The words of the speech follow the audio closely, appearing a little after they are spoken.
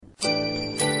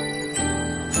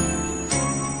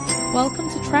Welcome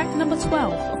to track number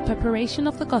 12 of Preparation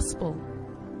of the Gospel.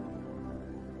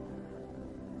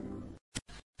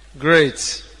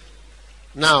 Great.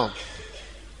 Now,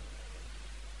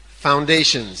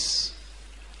 foundations.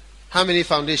 How many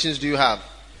foundations do you have?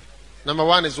 Number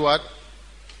one is what?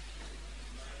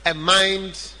 A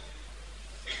mind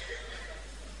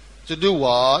to do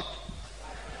what?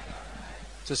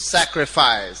 To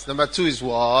sacrifice. Number two is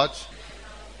what?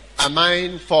 A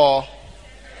mind for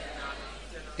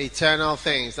eternal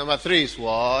things. Number three is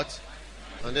what?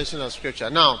 Foundation of Scripture.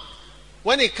 Now,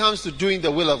 when it comes to doing the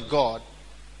will of God,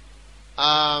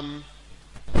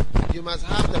 you must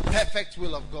have the perfect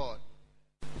will of God.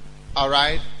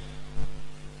 Alright?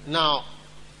 Now,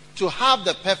 to have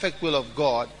the perfect will of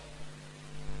God,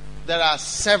 there are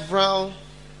several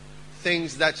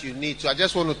things that you need to. I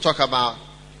just want to talk about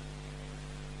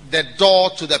the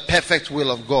door to the perfect will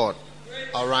of God.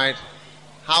 Alright?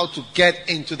 How to get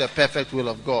into the perfect will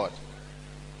of God.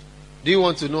 Do you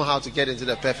want to know how to get into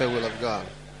the perfect will of God?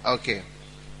 Okay.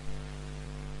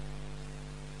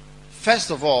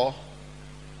 First of all,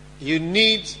 you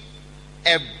need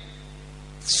a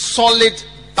solid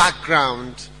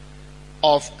background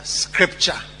of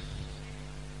Scripture.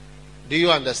 Do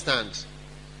you understand?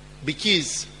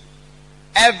 Because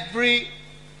every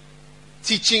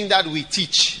teaching that we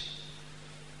teach,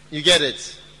 you get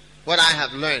it? What I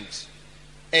have learned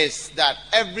is that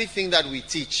everything that we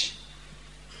teach,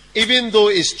 even though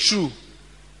it's true,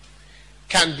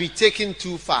 can be taken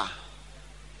too far.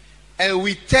 And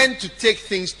we tend to take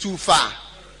things too far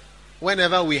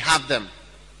whenever we have them.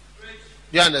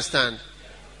 You understand?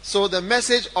 So the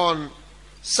message on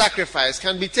sacrifice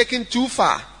can be taken too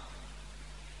far.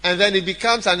 And then it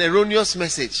becomes an erroneous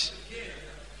message.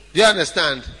 Do you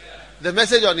understand? The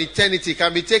message on eternity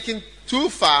can be taken too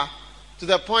far to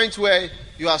the point where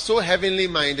you are so heavenly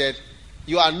minded,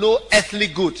 you are no earthly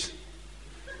good.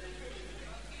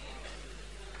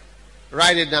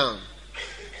 Write it down.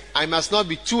 I must not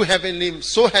be too heavenly,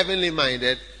 so heavenly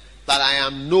minded that I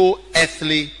am no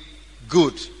earthly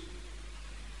good.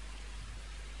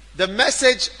 The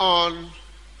message on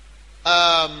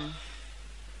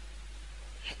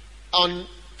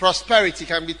prosperity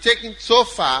can be taken so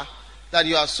far that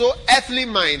you are so earthly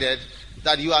minded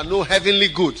that you are no heavenly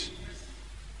good,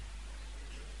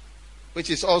 which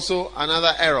is also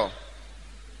another error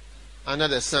under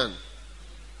the sun.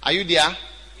 Are you there? Yeah.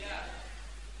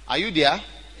 Are you there?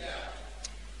 Yeah.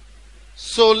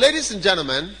 So, ladies and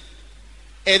gentlemen,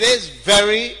 it is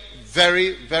very,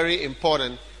 very, very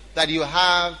important that you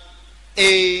have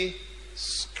a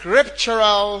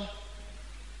scriptural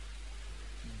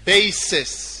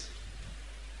basis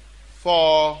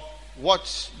for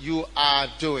what you are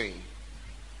doing.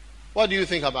 What do you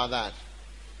think about that?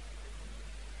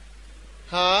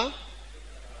 Huh?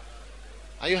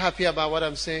 Are you happy about what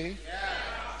I'm saying?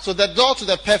 Yeah. So the door to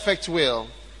the perfect will,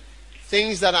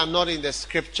 things that are not in the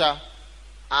Scripture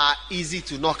are easy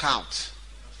to knock out.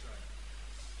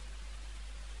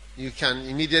 You can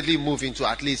immediately move into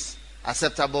at least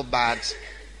acceptable bad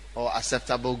or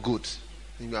acceptable good.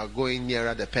 You are going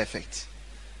nearer the perfect.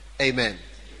 Amen.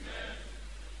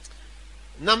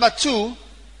 Number two,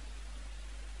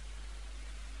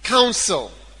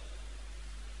 counsel.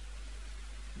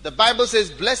 The Bible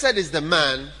says, blessed is the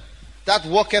man that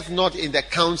walketh not in the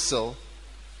counsel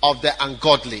of the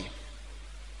ungodly.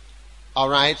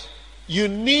 Alright? You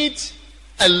need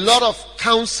a lot of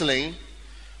counseling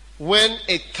when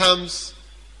it comes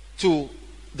to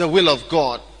the will of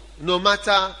God, no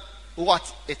matter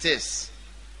what it is.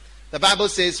 The Bible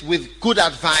says, with good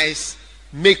advice,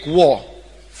 make war.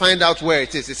 Find out where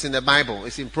it is. It's in the Bible.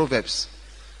 It's in Proverbs.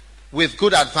 With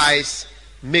good advice,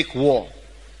 make war.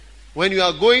 When you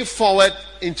are going forward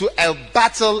into a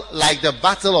battle like the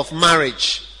battle of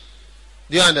marriage,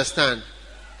 do you understand?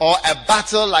 Or a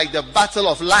battle like the battle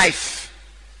of life,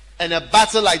 and a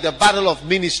battle like the battle of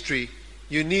ministry,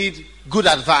 you need good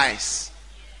advice.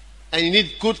 And you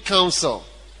need good counsel.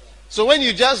 So when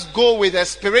you just go with a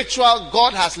spiritual,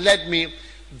 God has led me,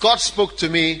 God spoke to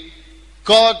me,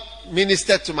 God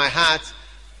ministered to my heart,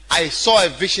 I saw a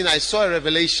vision, I saw a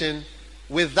revelation,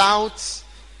 without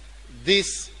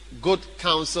this good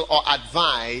counsel or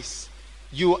advice,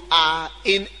 you are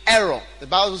in error. The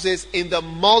Bible says, in the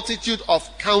multitude of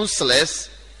counselors,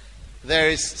 there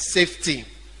is safety.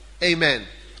 Amen.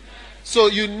 So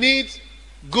you need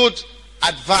good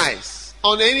advice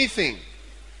on anything.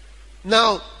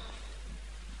 Now,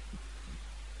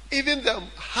 even the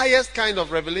highest kind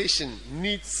of revelation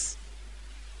needs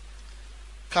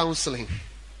counseling.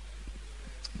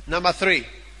 Number three,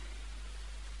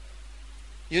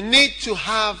 you need to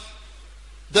have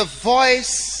the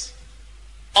voice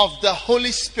of the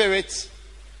Holy Spirit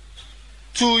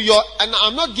to your, and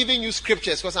I'm not giving you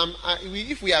scriptures because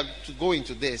if we are to go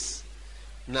into this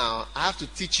now, I have to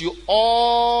teach you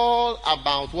all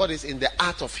about what is in the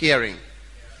art of hearing.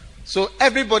 So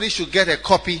everybody should get a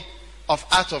copy of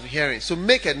Art of Hearing. So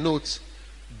make a note,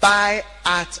 by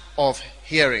Art of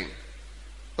Hearing.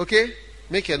 Okay?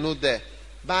 Make a note there.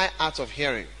 By Art of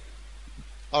Hearing.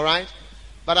 Alright?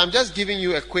 But I'm just giving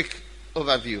you a quick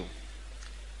overview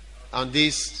on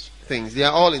these things. They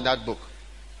are all in that book.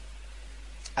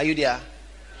 Are you there?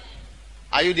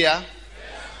 Are you there?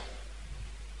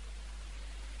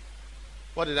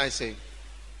 What did I say?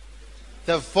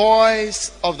 The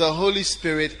voice of the Holy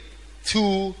Spirit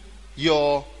to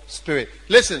your spirit.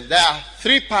 Listen, there are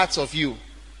 3 parts of you,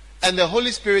 and the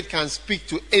Holy Spirit can speak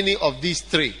to any of these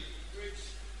 3.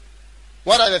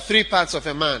 What are the 3 parts of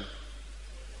a man?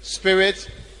 Spirit,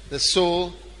 the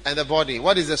soul, and the body.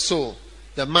 What is the soul?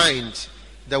 The mind,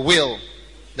 the will,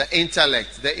 the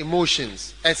intellect, the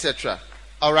emotions, etc.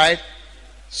 Alright?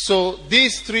 So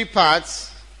these 3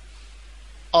 parts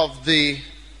of the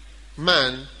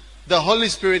man, the Holy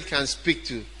Spirit can speak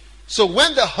to. So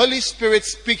when the Holy Spirit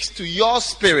speaks to your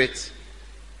spirit,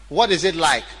 what is it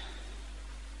like?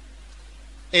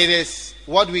 It is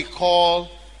what we call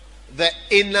the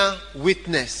inner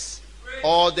witness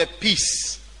or the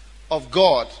peace of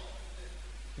God.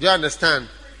 Do you understand?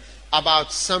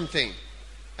 About something.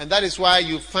 And that is why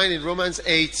you find in Romans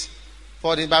 8,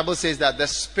 for the Bible says that the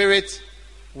Spirit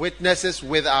witnesses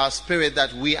with our spirit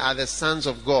that we are the sons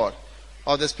of God.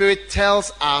 Or the Spirit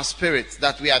tells our spirit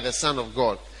that we are the son of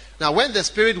God. Now, when the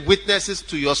Spirit witnesses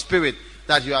to your spirit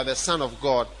that you are the son of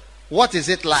God, what is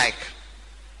it like?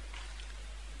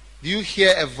 Do you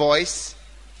hear a voice?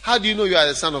 How do you know you are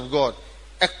the son of God?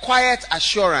 A quiet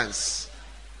assurance.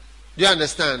 Do you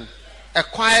understand? A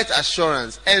quiet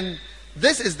assurance. And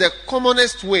this is the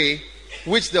commonest way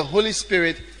which the Holy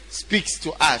Spirit speaks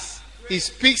to us. He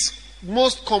speaks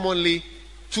most commonly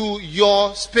to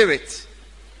your spirit.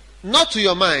 Not to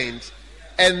your mind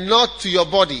and not to your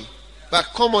body. But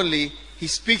commonly, he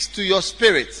speaks to your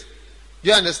spirit. Do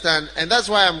you understand? And that's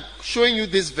why I'm showing you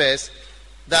this verse,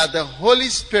 that the Holy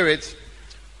Spirit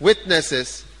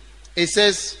witnesses. It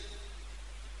says,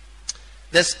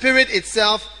 the Spirit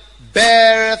itself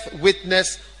beareth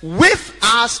witness with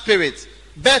our spirit.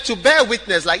 To bear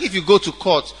witness, like if you go to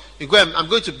court, you go, I'm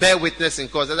going to bear witness in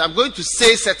court. I'm going to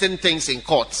say certain things in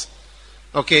court.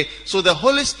 Okay, so the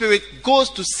Holy Spirit goes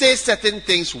to say certain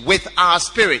things with our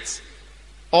spirit.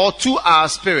 Or to our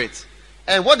spirit.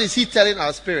 And what is he telling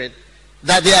our spirit?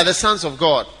 That they are the sons of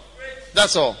God.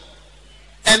 That's all.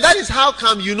 And that is how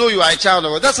come you know you are a child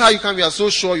of God. That's how you are so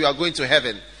sure you are going to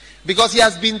heaven. Because he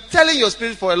has been telling your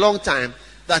spirit for a long time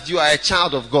that you are a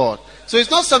child of God. So it's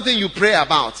not something you pray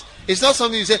about. It's not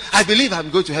something you say, I believe I'm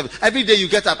going to heaven. Every day you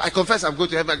get up, I confess I'm going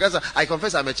to heaven. I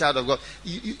confess I'm a child of God.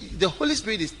 The Holy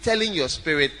Spirit is telling your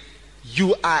spirit,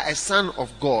 you are a son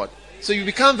of God. So you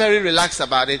become very relaxed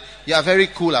about it. You are very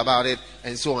cool about it.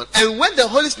 And so on. And when the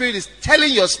Holy Spirit is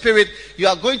telling your spirit, you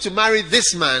are going to marry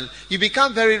this man, you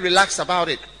become very relaxed about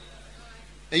it.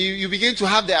 And you begin to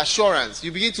have the assurance.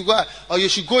 You begin to go, or you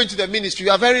should go into the ministry.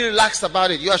 You are very relaxed about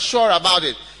it. You are sure about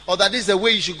it. Or that is the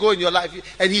way you should go in your life.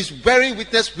 And he's bearing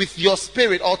witness with your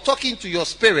spirit or talking to your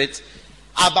spirit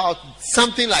about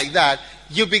something like that.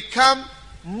 You become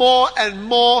more and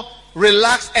more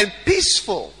relaxed and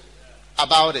peaceful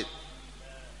about it.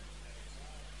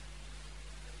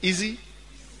 Easy?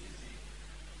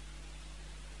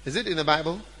 Is it in the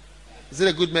Bible? Is it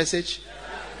a good message?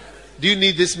 Do you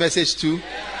need this message too?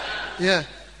 Yeah.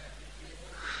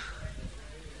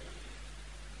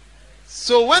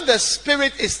 So when the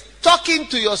Spirit is talking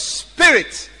to your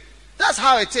spirit, that's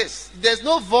how it is. There's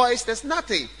no voice, there's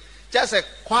nothing. Just a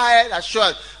quiet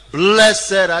assurance.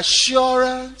 Blessed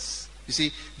assurance. You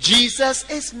see, Jesus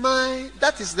is mine.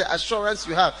 That is the assurance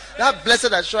you have. That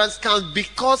blessed assurance comes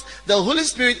because the Holy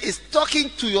Spirit is talking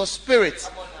to your spirit.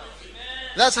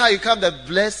 That's how you come the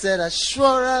blessed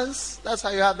assurance. That's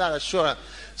how you have that assurance.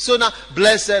 So now,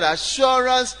 blessed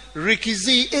assurance,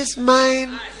 Rikizi is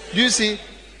mine. Do you see?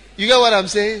 You get what I'm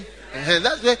saying? And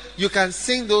that's where you can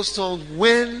sing those songs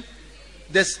when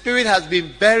the Spirit has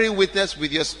been bearing witness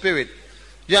with your spirit.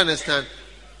 You understand?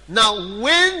 Now,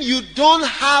 when you don't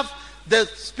have the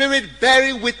Spirit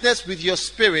bearing witness with your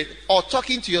spirit or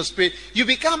talking to your spirit, you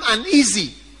become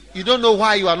uneasy. You don't know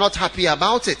why you are not happy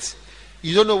about it.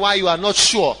 You don't know why you are not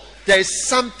sure. There is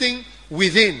something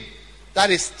within that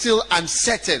is still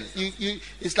uncertain.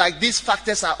 It's like these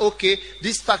factors are okay,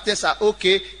 these factors are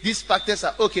okay, these factors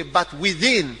are okay, but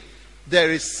within there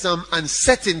is some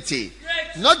uncertainty.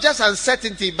 Not just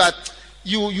uncertainty, but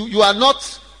you are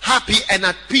not happy and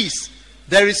at peace,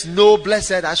 there is no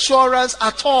blessed assurance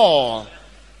at all.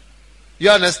 You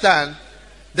understand?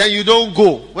 Then you don't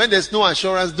go. When there's no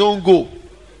assurance, don't go.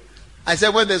 I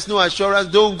said when there's no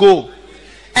assurance, don't go.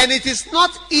 And it is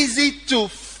not easy to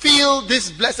feel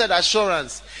this blessed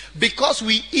assurance, because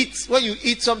we eat. When you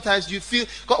eat, sometimes you feel.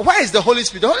 Where is the Holy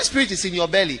Spirit? The Holy Spirit is in your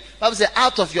belly. The Bible says,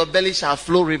 out of your belly shall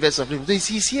flow rivers of living.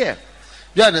 He's here.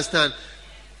 Do you understand?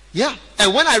 Yeah.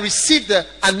 And when I received the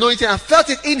anointing, I felt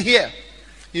it in here.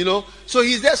 You know, so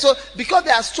he's there. So because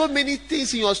there are so many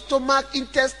things in your stomach,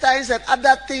 intestines, and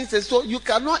other things, and so you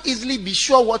cannot easily be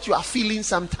sure what you are feeling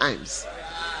sometimes.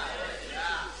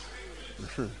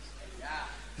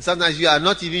 Sometimes you are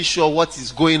not even sure what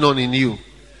is going on in you.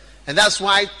 And that's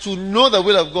why, to know the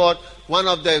will of God, one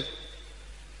of the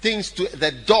things, to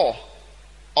the door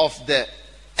of the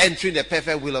entering the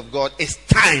perfect will of God is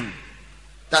time.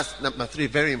 That's number 3,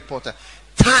 very important.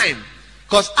 Time.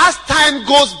 Because as time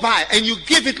goes by and you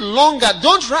give it longer,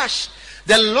 don't rush.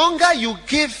 The longer you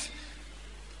give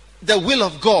the will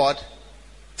of God,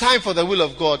 time for the will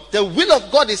of God, the will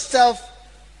of God itself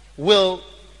will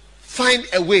find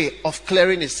a way of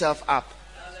clearing itself up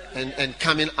and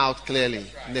coming out clearly.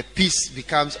 And the peace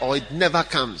becomes, or it never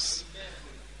comes.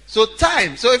 So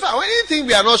time. So if anything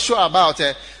we are not sure about,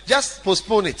 just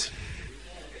postpone it.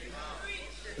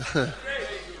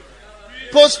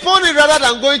 Postpone it rather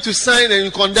than going to sign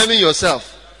and condemning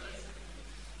yourself.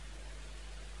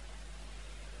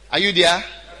 Are you there?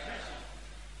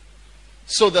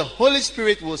 So the Holy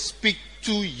Spirit will speak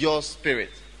to your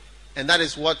spirit. And that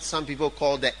is what some people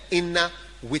call the inner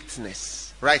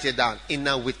witness. Write it down.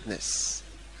 Inner witness.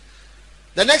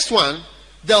 The next one,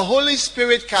 the Holy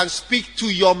Spirit can speak to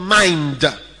your mind.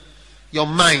 Your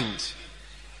mind.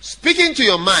 Speaking to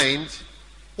your mind,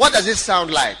 what does it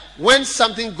sound like? When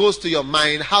something goes to your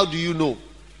mind, how do you know?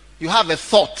 You have a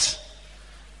thought.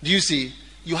 Do you see?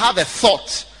 You have a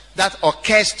thought that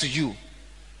occurs to you.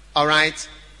 Alright?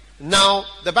 Now,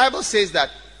 the Bible says that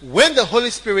when the Holy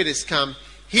Spirit is come,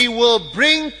 He will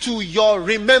bring to your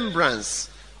remembrance,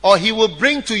 or He will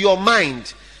bring to your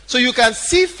mind. So you can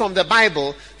see from the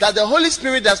Bible that the Holy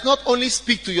Spirit does not only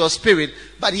speak to your spirit,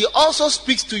 but He also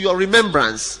speaks to your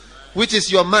remembrance, which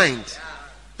is your mind.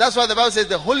 That's why the Bible says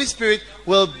the Holy Spirit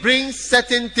will bring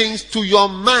certain things to your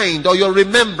mind or your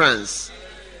remembrance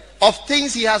of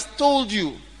things He has told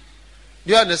you.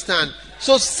 Do you understand?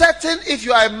 So certain, if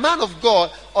you are a man of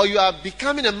God or you are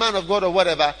becoming a man of God or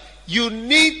whatever, you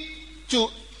need to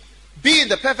be in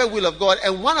the perfect will of God.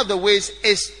 And one of the ways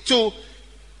is to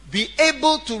be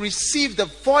able to receive the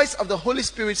voice of the Holy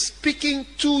Spirit speaking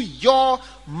to your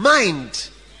mind.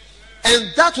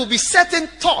 And that will be certain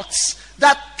thoughts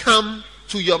that come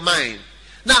to your mind.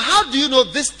 Now, how do you know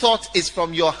this thought is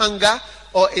from your hunger,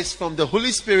 or is from the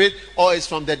Holy Spirit, or is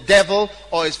from the devil,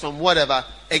 or is from whatever?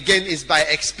 Again, it's by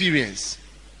experience.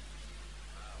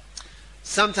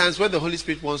 Sometimes when the Holy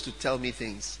Spirit wants to tell me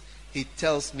things, He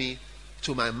tells me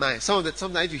to my mind.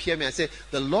 Sometimes if you hear me, I say,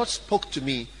 the Lord spoke to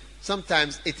me.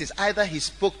 Sometimes it is either He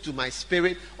spoke to my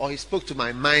spirit, or He spoke to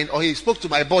my mind, or He spoke to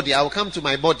my body. I will come to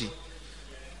my body.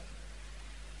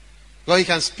 Or He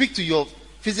can speak to your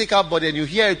physical body and you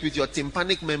hear it with your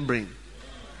tympanic membrane.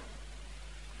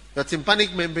 Your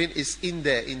tympanic membrane is in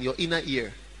there, in your inner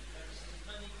ear.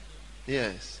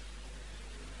 Yes.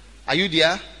 Are you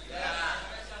there? Yeah.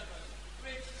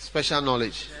 Special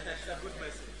knowledge.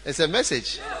 It's a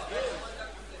message.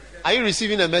 Are you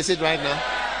receiving a message right now?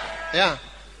 Yeah.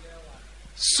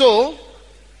 So,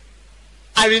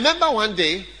 I remember one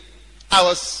day I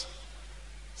was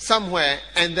somewhere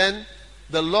and then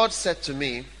the Lord said to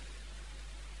me,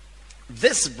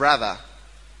 this brother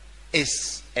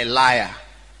is a liar.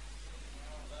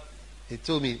 He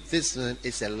told me, this man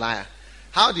is a liar.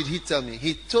 How did He tell me?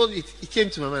 He told me, he came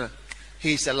to my mind,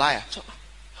 he is a liar. So,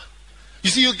 you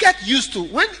see, you get used to,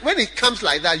 when it comes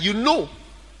like that, you know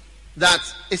that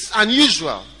it's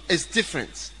unusual, it's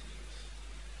different.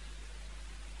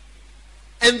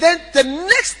 And then the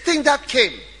next thing that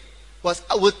came was,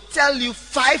 I will tell you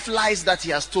 5 lies that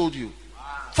he has told you.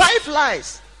 5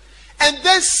 lies. And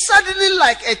then suddenly,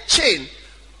 like a chain,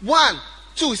 1,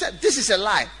 2, he said, this is a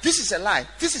lie, this is a lie,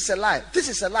 this is a lie, this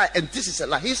is a lie, and this is a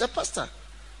lie. He's a pastor.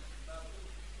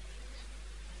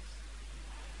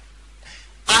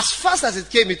 As fast as it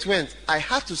came, it went. I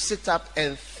had to sit up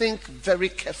and think very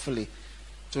carefully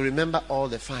to remember all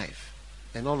the 5.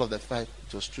 And all of the 5,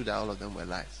 it was true that all of them were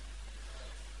lies.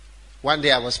 One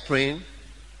day I was praying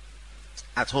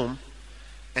at home,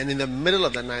 and in the middle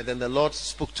of the night, then the Lord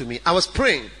spoke to me. I was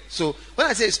praying. So when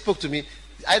I say He spoke to me,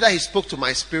 either He spoke to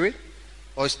my spirit,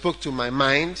 or He spoke to my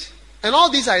mind, And all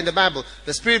these are in the Bible.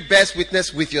 The Spirit bears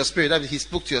witness with your spirit. That means He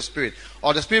spoke to your spirit.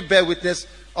 Or the Spirit bears witness,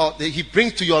 or He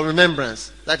brings to your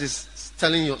remembrance. That is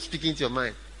telling you, speaking to your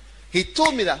mind. He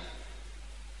told me that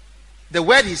the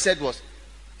word He said was,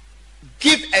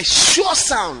 give a sure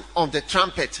sound of the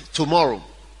trumpet tomorrow.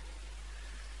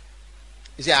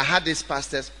 You see, I had these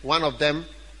pastors. One of them,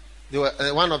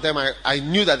 I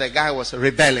knew that the guy was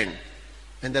rebelling.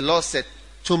 And the Lord said,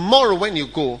 tomorrow when you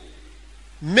go,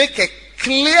 make a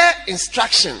clear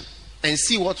instruction and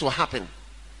see what will happen.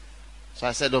 So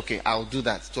I said, okay, I'll do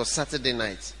that. It was Saturday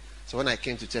night. So when I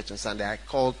came to church on Sunday, I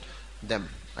called them.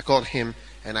 I called him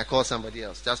and I called somebody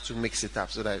else just to mix it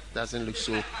up so that it doesn't look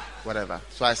so whatever.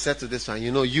 So I said to this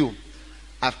one,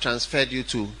 I've transferred you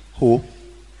to Ho,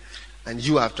 and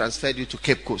you have transferred you to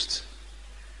Cape Coast.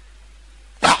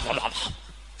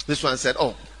 This one said,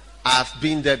 oh, I've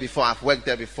been there before, I've worked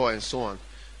there before, and so on.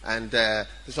 And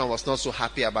this one was not so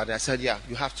happy about it. I said, yeah,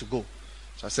 you have to go.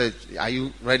 So I said, are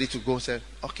you ready to go? He said,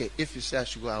 okay, if you say I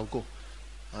should go, I'll go.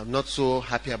 I'm not so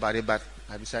happy about it, but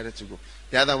I decided to go.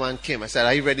 The other one came. I said,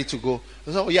 are you ready to go?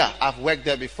 I said, oh, yeah, I've worked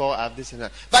there before, I've this and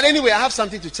that. But anyway, I have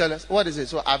something to tell us. What is it?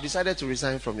 So I've decided to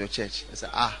resign from your church. I said,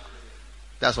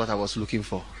 that's what I was looking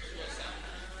for.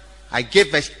 I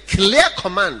gave a clear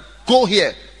command, go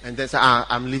here. And then said,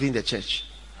 I'm leaving the church.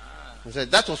 I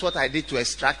said, that was what I did to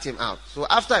extract him out. So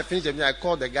after I finished the meeting, I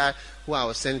called the guy who I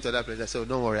was sending to that place. I said,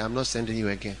 don't worry, I'm not sending you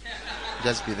again.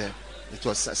 Just be there. It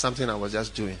was something I was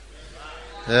just doing.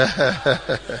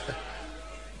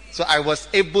 So I was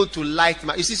able to light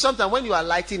you see, sometimes when you are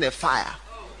lighting a fire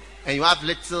and you have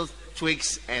little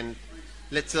twigs and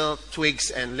little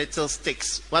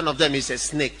sticks, one of them is a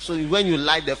snake. So when you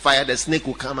light the fire, the snake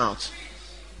will come out.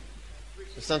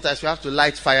 So sometimes you have to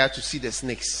light fire to see the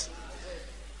snakes.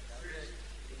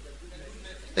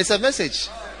 It's a message.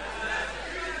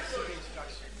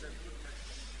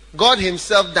 God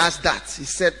Himself does that. He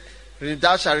said,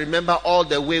 thou shalt remember all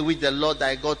the way which the Lord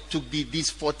thy God took thee these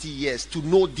 40 years to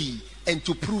know thee and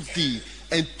to prove thee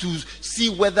and to see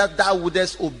whether thou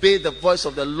wouldest obey the voice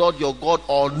of the Lord your God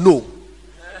or no.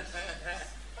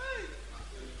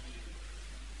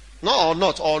 No or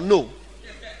not or no.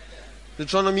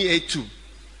 Deuteronomy 8:2.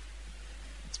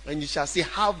 And you shall see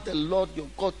how the Lord your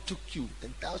God took you.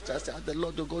 And thou shalt see how the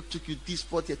Lord your God took you these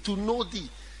 40 years to know thee,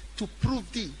 to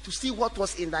prove thee, to see what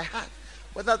was in thy heart,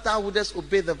 whether thou wouldest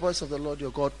obey the voice of the Lord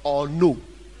your God or no.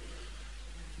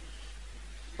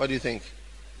 What do you think?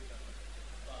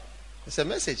 It's a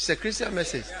message. It's a Christian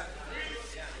message.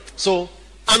 So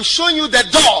I'm showing you the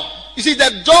door. You see,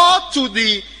 the door to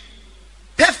the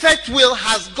perfect will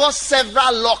has got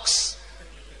several locks.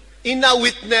 Inner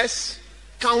witness,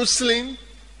 counseling,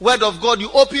 word of God.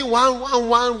 You open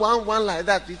one like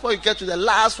that before you get to the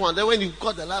last one. Then when you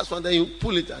got the last one, then you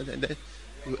pull it out and then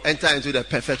you enter into the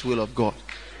perfect will of God.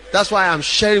 That's why I'm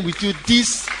sharing with you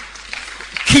these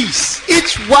keys.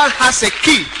 Each one has a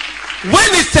key. When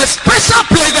it's a special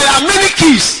place, there are many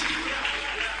keys.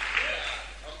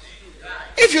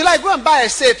 If you like, go and buy a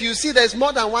safe. You see there's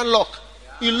more than one lock.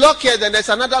 You lock here, then there's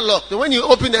another lock. Then when you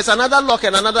open, there's another lock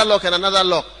and another lock and another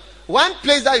lock. One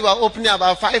place that you are opening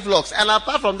about 5 locks, and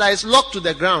apart from that, it's locked to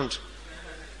the ground.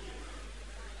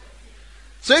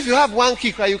 So if you have one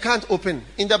key, you can't open.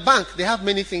 In the bank, they have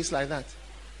many things like that.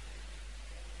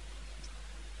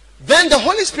 Then the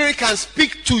Holy Spirit can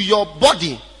speak to your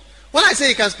body. When I say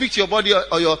He can speak to your body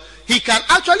He can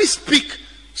actually speak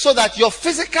so that your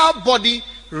physical body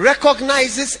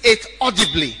recognizes it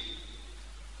audibly.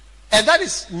 And that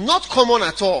is not common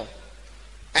at all.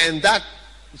 And that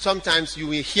sometimes you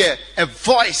will hear a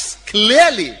voice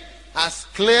clearly, as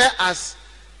clear as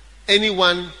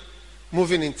anyone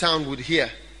moving in town would hear.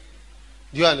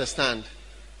 Do you understand?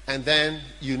 And then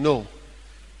you know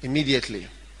immediately.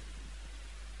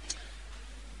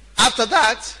 After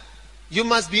that, you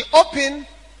must be open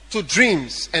to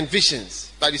dreams and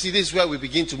visions. But you see, this is where we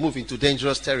begin to move into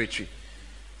dangerous territory.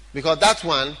 Because that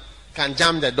one can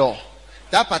jam the door.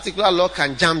 That particular law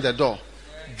can jam the door.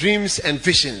 Dreams and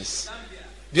visions.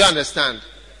 Do you understand?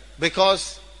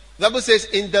 Because the Bible says,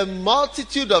 in the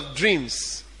multitude of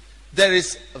dreams, there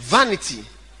is vanity,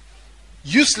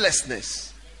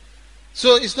 uselessness.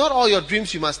 So it's not all your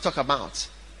dreams you must talk about.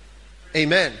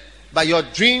 Amen. But your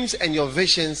dreams and your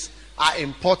visions are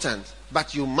important.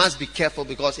 But you must be careful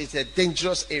because it's a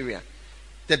dangerous area.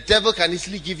 The devil can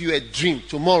easily give you a dream.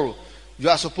 Tomorrow, you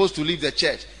are supposed to leave the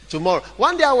church. Tomorrow.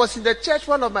 One day I was in the church.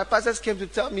 One of my pastors came to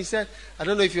tell me, he said, I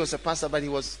don't know if he was a pastor, but he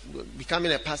was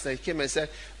becoming a pastor. He came and said,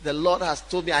 the Lord has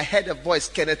told me, I heard a voice,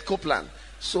 Kenneth Copeland.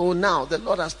 So now the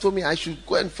Lord has told me I should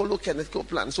go and follow Kenneth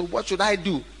Copeland. So what should I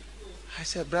do? I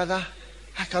said, brother,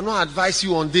 I cannot advise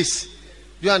you on this.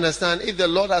 Do you understand? If the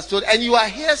Lord has told, and you are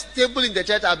here stable in the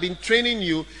church, I've been training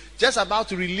you, just about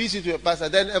to release you to a pastor,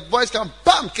 then a voice comes,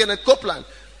 bam, Kenneth Copeland.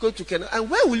 Go to Kenneth. And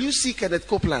where will you see Kenneth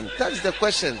Copeland? That is the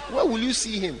question. Where will you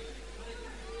see him?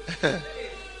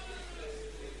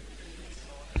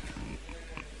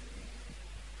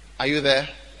 Are you there?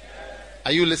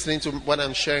 Are you listening to what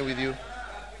I'm sharing with you?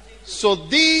 So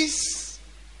these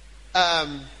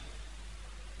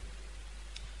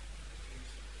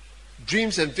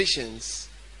dreams and visions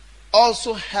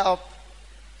also help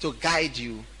to guide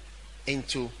you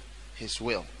into His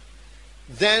will.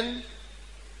 Then,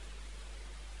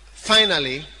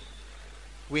 finally,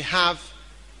 we have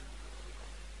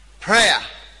prayer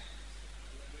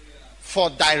for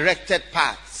directed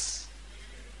paths.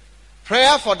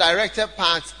 Prayer for directed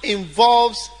paths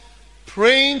involves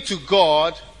praying to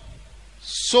God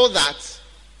so that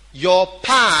your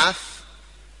path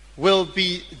will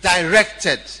be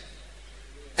directed,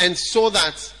 and so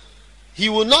that He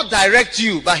will not direct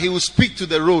you, but He will speak to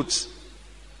the roads.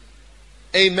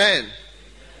 Amen.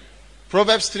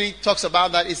 Proverbs 3 talks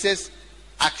about that. It says,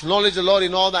 acknowledge the Lord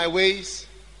in all thy ways,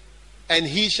 and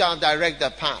He shall direct the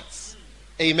paths.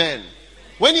 Amen.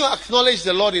 When you acknowledge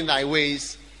the Lord in thy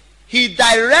ways, He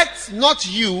directs not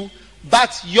you,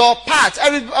 but your paths.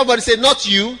 Everybody say, not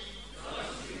you,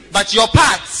 but your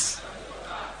paths.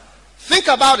 Think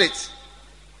about it.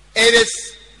 It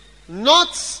is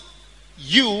not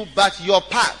you, but your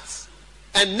paths.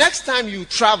 And next time you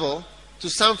travel to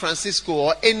San Francisco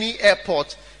or any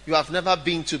airport you have never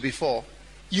been to before,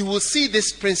 you will see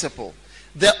this principle.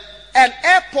 An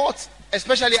airport,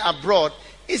 especially abroad,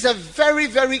 is a very,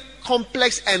 very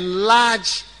complex and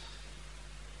large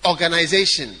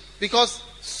organization, because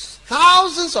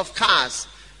thousands of cars,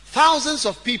 thousands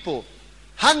of people,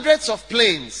 hundreds of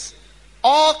planes,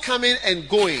 all coming and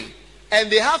going,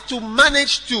 and they have to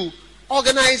manage to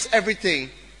organize everything.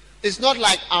 It's not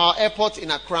like our airport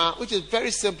in Accra, which is very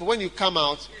simple. When you come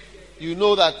out, you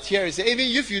know that here is, even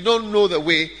if you don't know the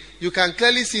way, you can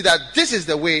clearly see that this is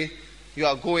the way you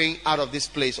are going out of this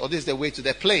place, or this is the way to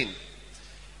the plane.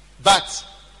 But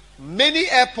many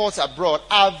airports abroad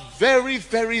are very,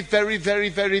 very, very, very,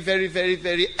 very, very, very,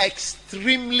 very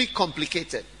extremely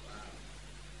complicated.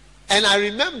 And I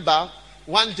remember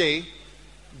one day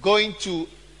going to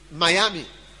Miami.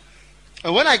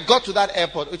 And when I got to that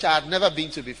airport, which I had never been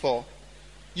to before,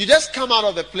 you just come out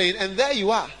of the plane and there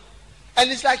you are. And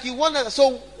it's like you wonder,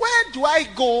 so where do I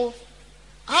go?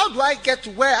 How do I get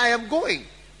to where I am going?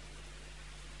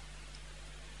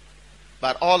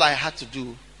 But all I had to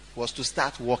do was to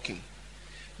start walking.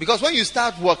 Because when you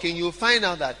start walking, you'll find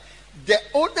out that the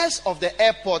owners of the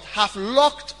airport have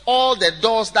locked all the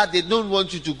doors that they don't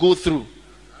want you to go through.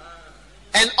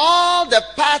 And all the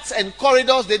paths and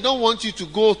corridors they don't want you to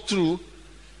go through,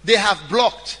 they have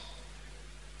blocked.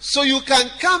 So you can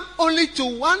come only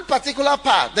to one particular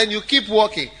path, then you keep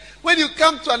walking. When you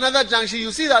come to another junction,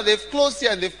 you see that they've closed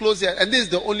here and they've closed here, and this is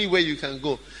the only way you can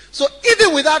go. So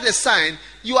even without a sign,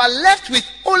 you are left with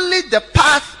only the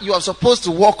path you are supposed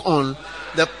to walk on,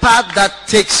 the path that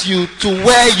takes you to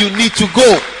where you need to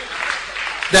go,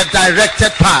 the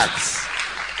directed paths.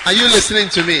 Are you listening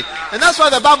to me? And that's why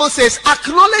the Bible says,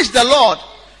 acknowledge the Lord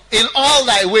in all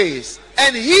thy ways,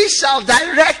 and He shall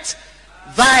direct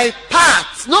thy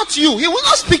paths. Not you. He will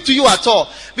not speak to you at all.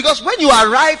 Because when you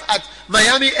arrive at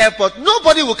Miami Airport,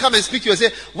 nobody will come and speak to you and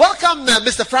say, welcome,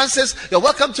 Mr. Francis, you're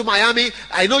welcome to Miami.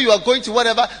 I know you are going to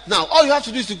whatever. Now, all you have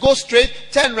to do is to go straight,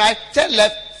 10 right, 10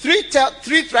 left, 3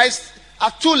 rights,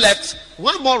 2 lefts,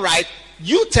 1 more right,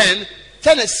 U-turn,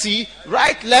 Tennessee,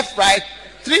 right, left, right,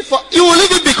 3, 4. You will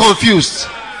even be confused.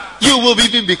 You will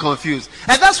even be confused.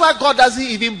 And that's why God doesn't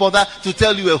even bother to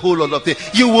tell you a whole lot of things.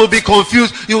 You will be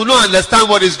confused. You will not understand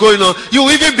what is going on. You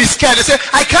will even be scared and say,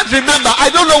 I can't remember.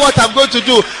 I don't know what I'm going to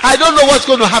do. I don't know what's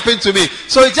going to happen to me.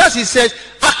 So he says,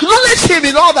 acknowledge Him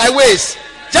in all thy ways.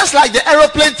 Just like the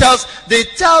aeroplane they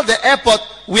tell the airport,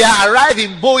 we are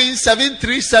arriving Boeing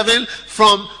 737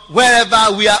 from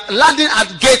wherever, we are landing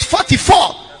at gate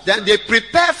 44. Then they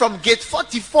prepare from gate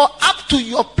 44 up to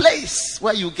your place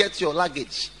where you get your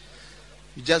luggage.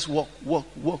 You just walk.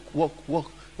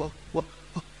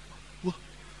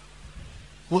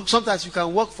 Sometimes you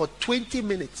can walk for 20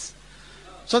 minutes.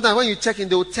 Sometimes when you check in,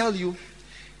 they will tell you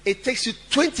it takes you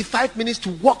 25 minutes to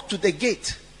walk to the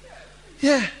gate.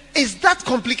 Yeah, it's that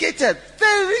complicated.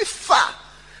 Very far.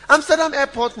 Amsterdam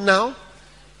Airport now,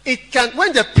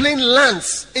 when the plane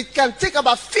lands, it can take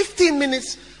about 15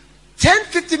 minutes,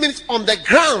 10-15 minutes on the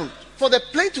ground for the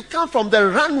plane to come from the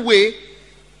runway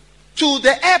to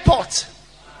the airport.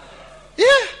 Yeah,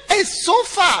 it's so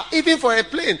far, even for a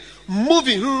plane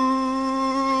moving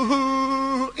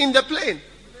in the plane.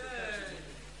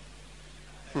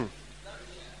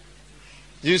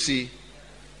 You see,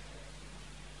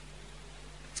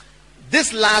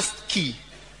 this last key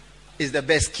is the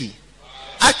best key.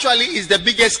 Actually, it's the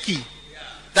biggest key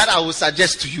that I will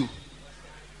suggest to you.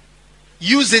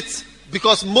 Use it,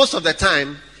 because most of the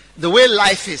time, the way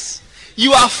life is,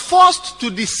 you are forced to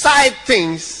decide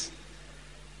things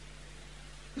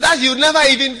that you never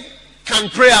even can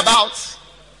pray about.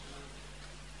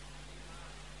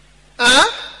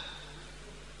 Huh?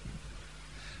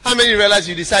 How many realize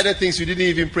you decided things you didn't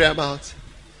even pray about?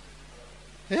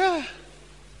 Yeah.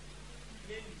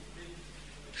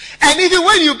 And even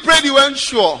when you prayed, you weren't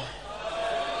sure.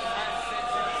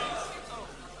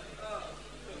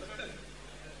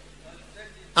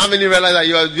 How many realize that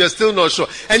you are still not sure?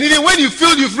 And even when you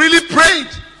feel you've really prayed.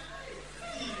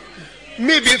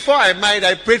 Me, before I married,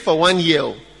 I prayed for 1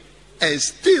 year. And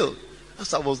still,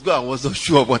 as I was going, I was not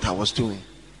sure of what I was doing.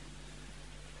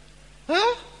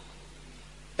 Huh?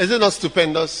 Is it not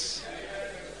stupendous?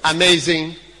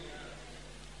 Amazing.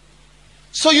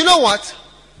 So you know what?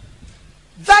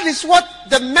 That is what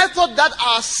the method that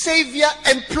our Savior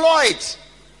employed.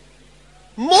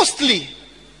 Mostly,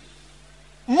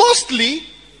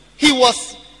 he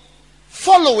was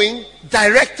following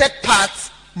directed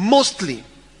paths mostly.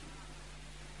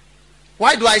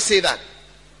 Why do I say that?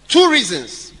 2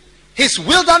 reasons. His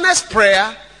wilderness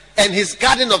prayer and his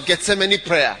Garden of Gethsemane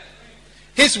prayer.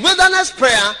 His wilderness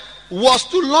prayer was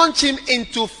to launch him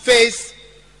into phase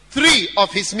 3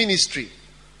 of his ministry.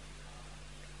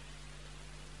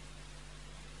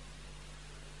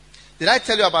 Did I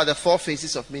tell you about the 4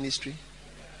 phases of ministry?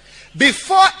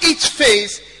 Before each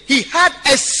phase, he had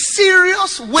a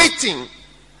serious waiting.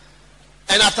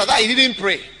 And after that, he didn't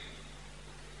pray.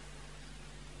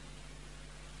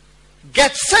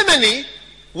 Gethsemane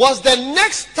was the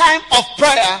next time of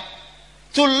prayer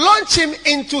to launch him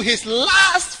into his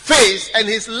last phase and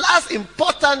his last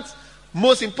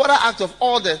most important act of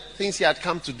all the things he had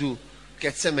come to do,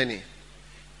 Gethsemane.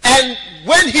 And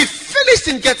when he finished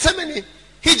in Gethsemane,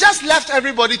 he just left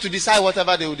everybody to decide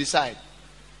whatever they would decide.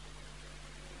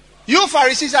 You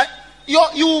Pharisees, you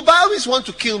will always want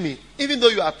to kill me, even though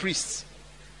you are priests.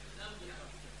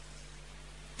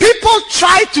 People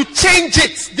tried to change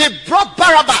it. They brought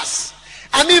Barabbas.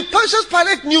 I mean, Pontius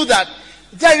Pilate knew that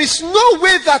there is no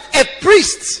way that a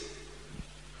priest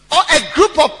or a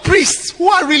group of priests who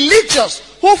are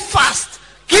religious, who fast,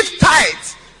 give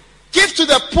tithes, give to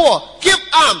the poor, give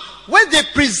alms, when they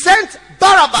present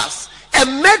Barabbas, a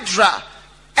murderer,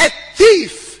 a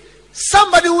thief,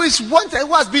 somebody who is wanted,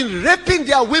 who has been raping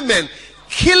their women,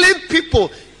 killing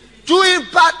people, doing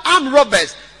bad, armed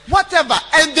robbers, whatever,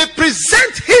 and they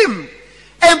present him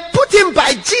and put him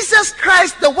by Jesus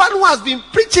Christ, the one who has been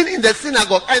preaching in the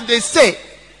synagogue, and they say,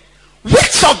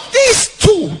 which of these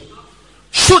 2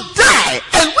 should die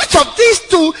and which of these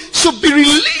 2 should be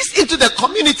released into the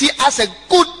community as a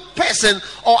good person,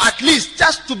 or at least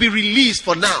just to be released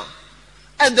for now?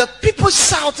 And the people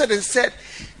shouted and said,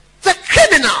 the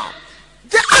criminal,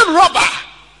 the armed robber,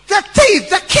 the thief,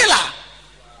 the killer,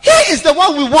 he is the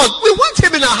one we want. We want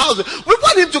him in our house. We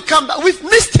want him to come back. We've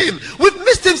missed him. We've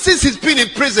missed him since he's been in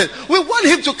prison. We want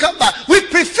him to come back. We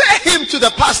prefer him to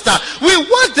the pastor. We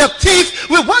want the thief.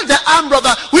 We want the armed robber.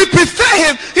 We prefer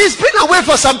him. He's been away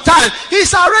for some time.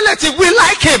 He's our relative. We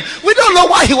like him. We don't know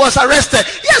why he was arrested.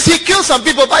 Yes, he killed some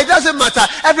people, but it doesn't matter.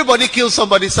 Everybody kills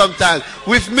somebody sometimes.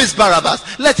 We've missed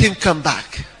Barabbas. Let him come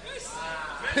back.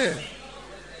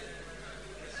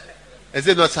 Is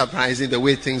it not surprising the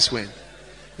way things went?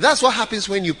 That's what happens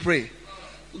when you pray.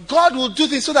 God will do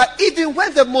this so that even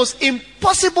when the most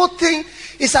impossible thing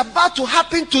is about to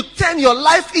happen to turn your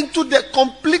life into the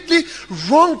completely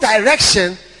wrong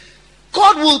direction,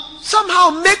 God will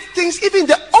somehow make things, even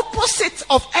the opposite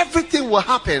of everything will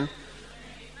happen,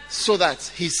 so that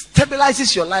he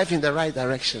stabilizes your life in the right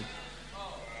direction.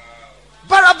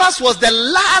 Barabbas was the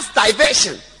last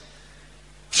diversion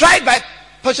tried by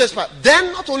Pontius Pilate.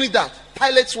 Then not only that,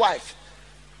 Pilate's wife.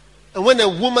 And when a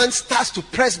woman starts to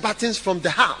press buttons from the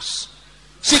house,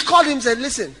 she called him and said,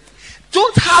 listen,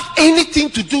 don't have anything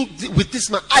to do with this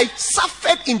man. I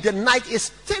suffered in the night a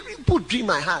terrible dream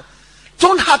I had.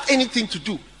 Don't have anything to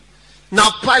do.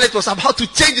 Now Pilate was about to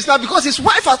change his mind because his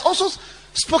wife had also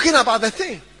spoken about the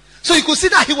thing. So you could see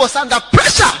that he was under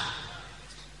pressure.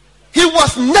 He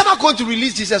was never going to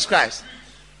release Jesus Christ.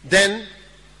 Then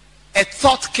a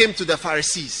thought came to the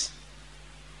Pharisees.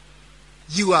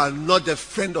 You are not the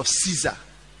friend of Caesar.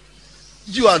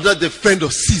 You are not the friend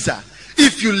of Caesar.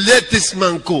 If you let this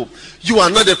man go, you are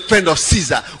not a friend of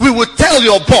Caesar. We will tell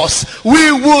your boss.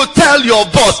 We will tell your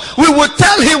boss. We will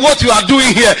tell him what you are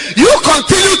doing here. You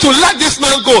continue to let this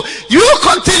man go. You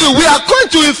continue. We are going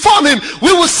to inform him.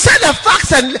 We will send the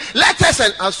facts and letters.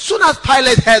 And as soon as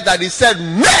Pilate heard that, he said,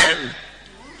 man,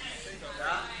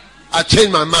 I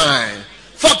changed my mind.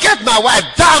 Forget my wife.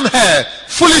 Damn her.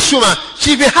 Foolish woman.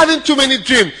 She been having too many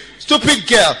dreams. Stupid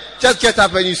girl. Just get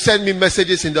up and you send me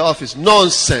messages in the office.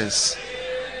 Nonsense.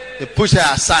 They push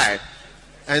her aside.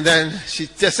 And then she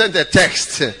just sent a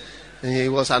text. And he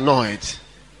was annoyed.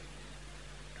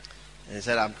 And he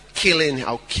said, I'll kill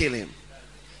him.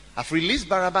 I've released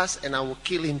Barabbas and I will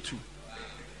kill him too.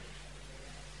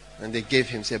 And they gave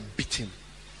him, said, beat him.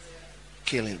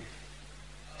 Kill him.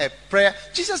 A prayer.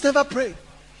 Jesus never prayed.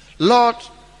 Lord,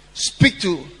 speak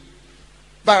to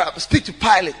Barabbas, speak to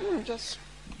Pilate.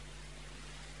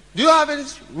 Do you have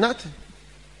anything? Nothing.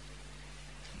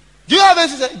 Do you have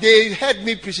anything? They heard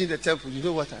me preaching in the temple. You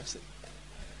know what I've said?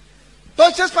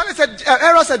 But just Pilate said,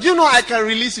 Aaron said, you know I can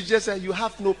release you. Just said, you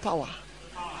have no power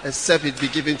except it be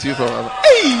given to you from above.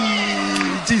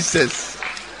 Hey, Jesus.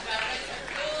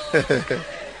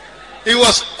 He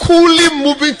was coolly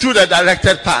moving through the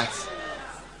directed path.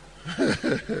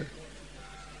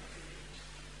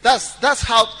 That's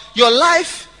how your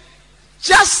life.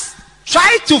 Just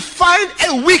try to find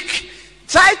a week.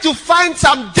 Try to find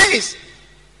some days.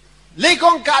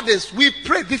 Legon Gardens, we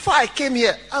prayed before I came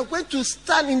here. I went to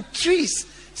stand in trees,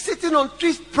 sitting on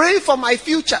trees, praying for my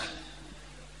future.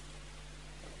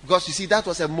 Because you see, that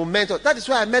was a momentum. That is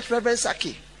why I met Reverend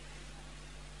Saki.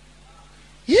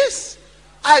 Yes.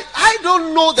 I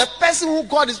don't know the person who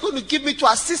God is going to give me to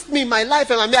assist me in my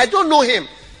life. I don't know him.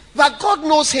 But God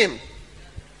knows him.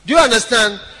 Do you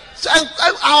understand? So, and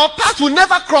our path will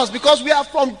never cross because we are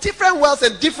from different worlds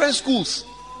and different schools.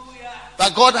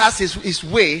 But God has his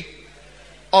way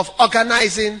of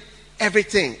organizing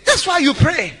everything. That's why you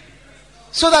pray.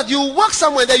 So that you walk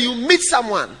somewhere, that you meet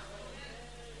someone.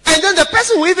 And then the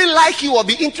person will even like you or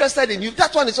be interested in you.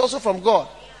 That one is also from God.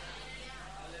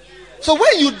 So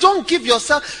when you don't give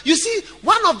yourself, you see,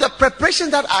 one of the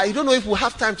preparations that I don't know if we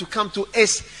have time to come to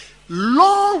is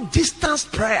long distance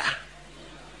prayer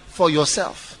for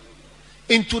yourself.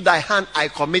 Into thy hand I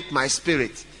commit my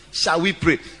spirit. Shall we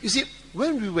pray? You see,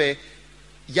 when we were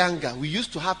younger, we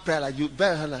used to have prayer like you.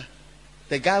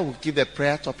 The guy would give a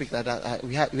prayer topic like that.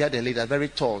 We had a lady very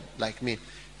tall like me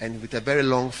and with a very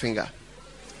long finger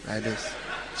like this.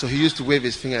 So he used to wave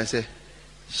his finger and say,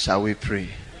 shall we pray?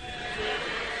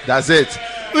 That's it.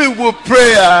 We will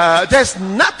pray. There's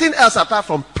nothing else apart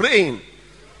from praying.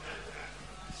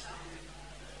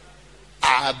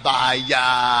 Abaya.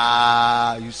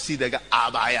 You see the guy.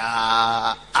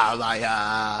 Abaya.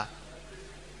 Abaya.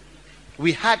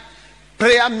 We had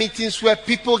prayer meetings where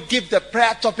people give the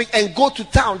prayer topic and go to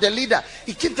town. The leader,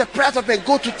 he gives the prayer topic and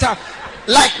go to town.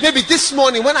 Like maybe this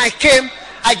morning when I came,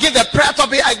 I give the prayer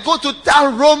topic, I go to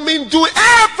town, roaming, do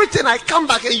everything. I come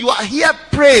back and you are here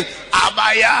praying.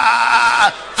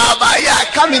 Abaya. Abaya. I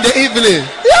come in the evening.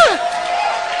 Yeah.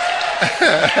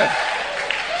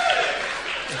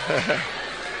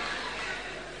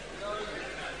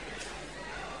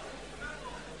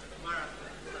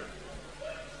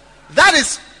 That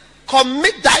is,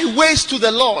 commit thy ways to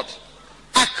the Lord.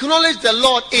 Acknowledge the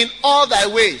Lord in all thy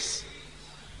ways.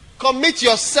 Commit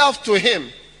yourself to him.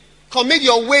 Commit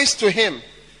your ways to him.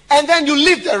 And then you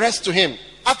leave the rest to him.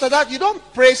 After that, you don't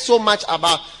pray so much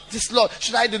about this, Lord.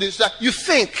 Should I do this? You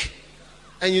think.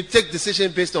 And you take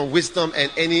decision based on wisdom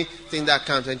and anything that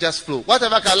comes and just flow.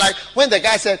 Whatever can, like when the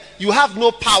guy said, you have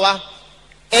no power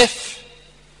if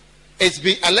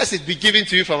unless it be given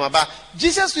to you from above.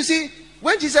 Jesus, you see,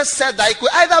 when Jesus said that, he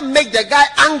could either make the guy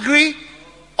angry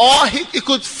or he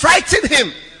could frighten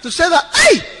him to say that,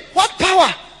 hey, what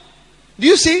power? Do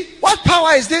you see? What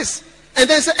power is this? And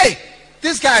then say, hey,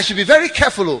 this guy, I should be very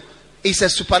careful. He's a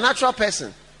supernatural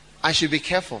person. I should be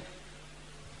careful.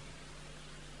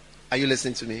 Are you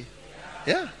listening to me?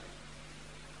 Yeah.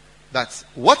 That's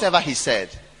whatever he said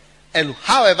and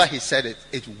however he said it,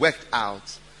 it worked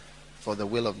out for the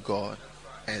will of God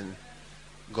and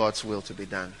God's will to be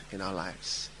done in our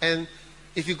lives. And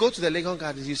if you go to the Legon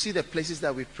Gardens, you see the places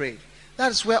that we prayed.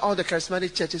 That is where all the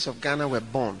charismatic churches of Ghana were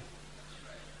born.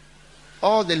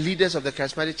 All the leaders of the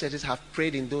charismatic churches have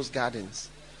prayed in those gardens,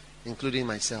 including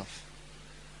myself.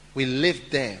 We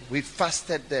lived there. We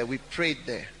fasted there. We prayed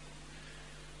there.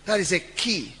 That is a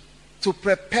key to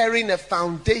preparing a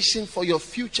foundation for your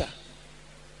future.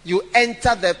 You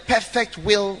enter the perfect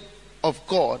will of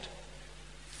God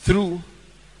through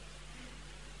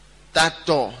that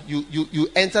door. You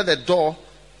enter the door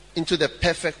into the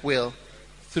perfect will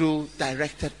through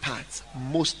directed paths,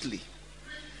 mostly.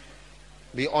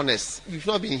 Be honest. You've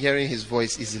not been hearing his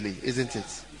voice easily, isn't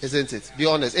it? Isn't it? Be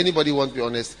honest. Anybody want to be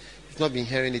honest? You've not been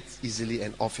hearing it easily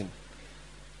and often.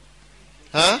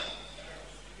 Huh?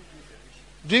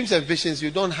 Dreams and visions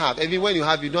you don't have. Even when you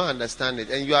have, you don't understand it.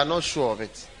 And you are not sure of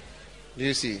it. Do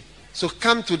you see? So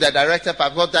come to the directed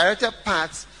path. Because directed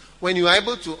paths, when you are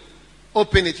able to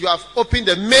open it, you have opened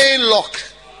the main lock.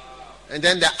 And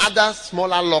then the other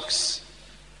smaller locks,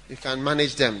 you can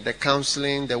manage them. The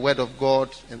counseling, the word of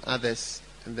God, and others.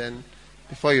 And then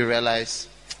before you realize,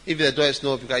 if the door is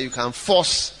not open, you can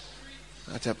force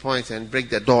at a point and break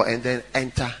the door and then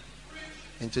enter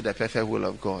into the perfect will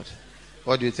of God.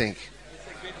 What do you think?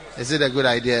 Is it a good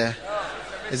idea?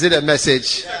 Is it a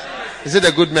message? Is it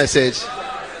a good message?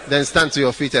 Then stand to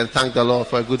your feet and thank the Lord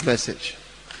for a good message.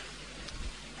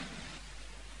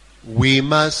 We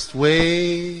must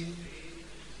wait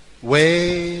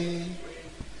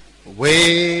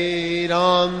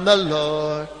on the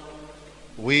Lord.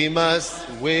 We must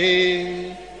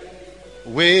wait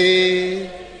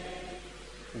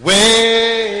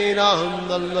on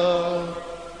the Lord.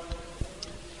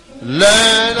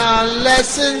 Learn our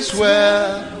lessons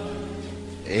well.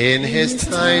 In his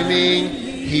timing,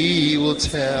 he will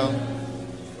tell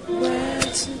where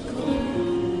to go,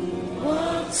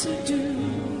 what to do,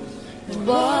 and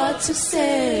what to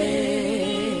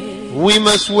say. We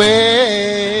must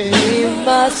wait. We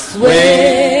must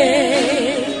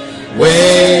wait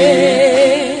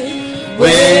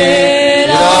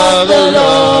on the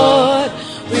Lord.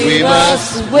 We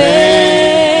must wait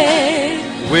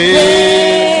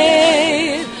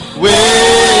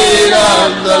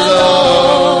on the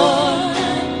Lord.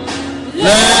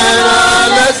 Learn our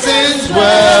lessons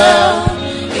well.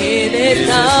 In his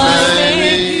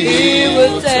timing, he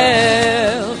will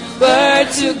tell where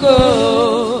to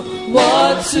go,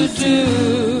 what to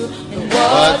do, and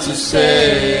what to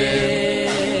say.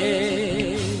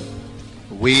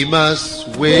 We must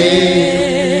wait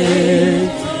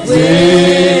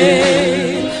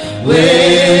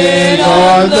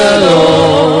on the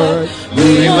Lord.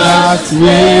 We must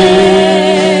wait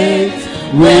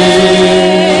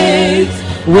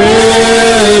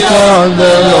on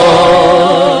the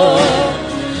Lord.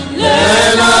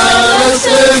 Learn our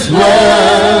lessons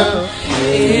well.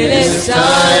 In his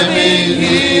timing,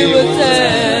 he will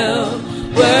tell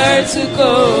where to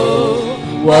go,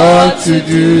 what to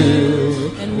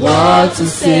do, and what to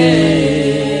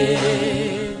say.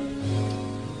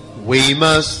 We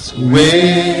must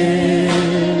wait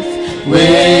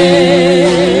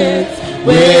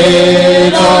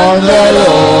on the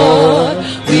Lord.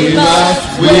 We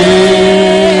must wait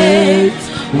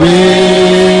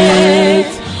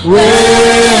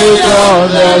on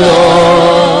the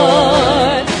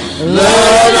Lord.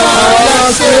 Learn our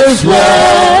lessons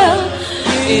well.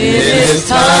 In his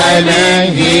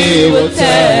timing, he will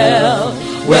tell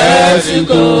where to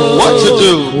go, what to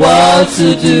do, what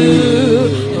to do,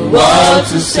 and what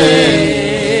to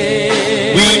say.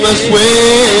 We must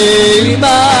wait. We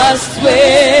must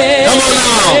wait. Come on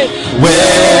now.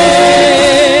 Wait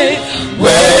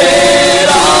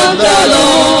on the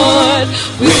Lord.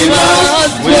 We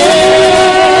must wait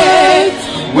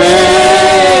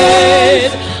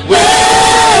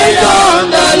on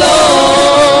the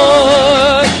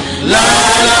Lord.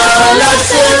 Learn our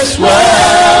lessons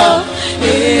well.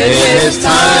 In his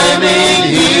timing,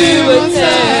 he will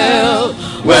tell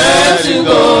where to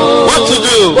go, What to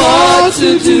do, what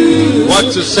to do, what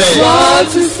to say. what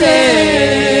to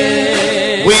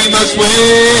say. We must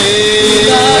wait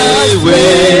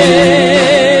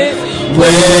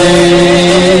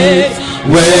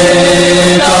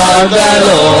on the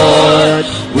Lord.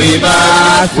 We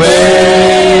must wait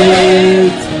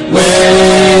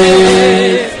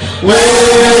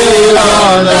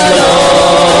on the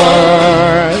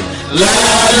Lord.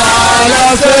 Learn our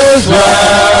lessons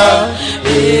well.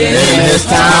 In his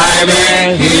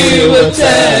timing, he will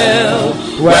tell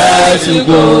where to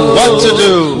go, what to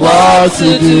do, what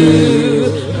to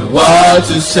do, and what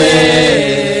to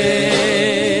say.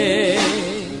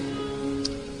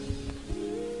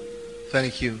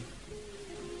 Thank you.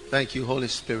 Thank you, Holy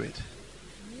Spirit.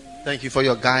 Thank you for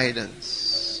your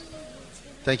guidance.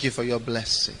 Thank you for your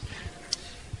blessing.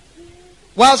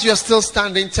 Whilst you're still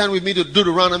standing, turn with me to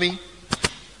Deuteronomy.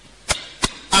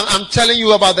 I'm telling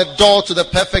you about the door to the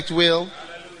perfect will.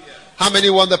 How many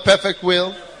want the perfect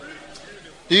will?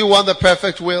 Do you want the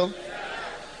perfect will?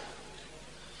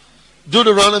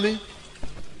 Deuteronomy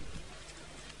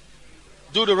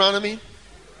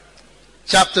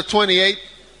chapter 28.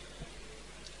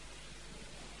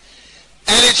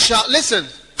 And it shall, listen.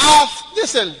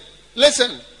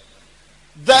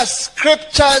 The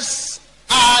scriptures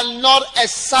are not a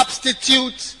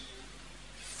substitute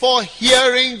for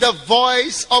hearing the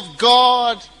voice of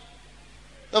God.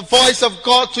 The voice of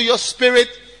God to your spirit,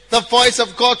 the voice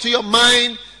of God to your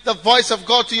mind, the voice of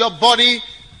God to your body,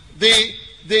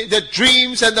 the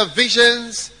dreams and the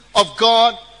visions of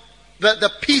God,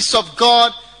 the peace of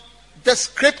God. The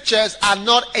scriptures are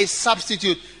not a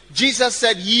substitute. Jesus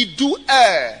said, ye do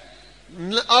err,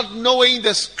 not knowing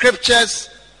the scriptures,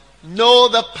 know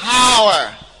the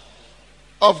power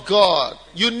of God.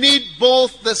 You need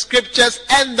both the scriptures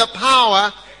and the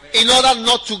power in order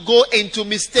not to go into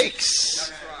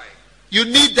mistakes. You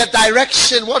need the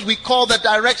direction, what we call the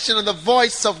direction of the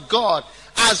voice of God,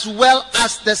 as well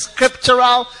as the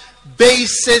scriptural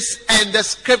basis and the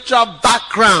scriptural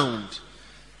background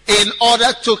in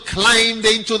order to climb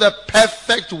into the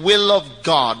perfect will of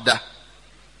God.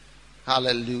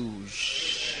 Hallelujah.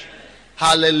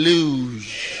 Hallelujah.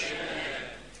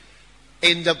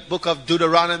 In the book of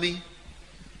Deuteronomy,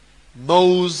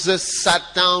 Moses sat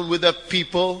down with the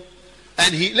people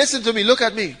and he, listen to me, look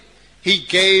at me. He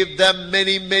gave them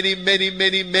many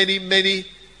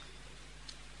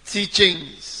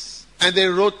teachings. And they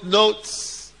wrote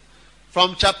notes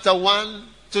from chapter 1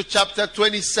 to chapter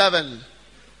 27.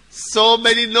 So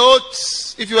many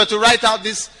notes. If you were to write out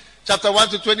this chapter 1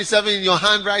 to 27 in your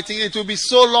handwriting, it would be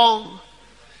so long.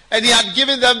 And he had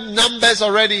given them Numbers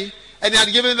already. And he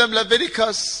had given them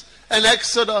Leviticus and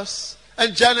Exodus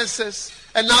and Genesis.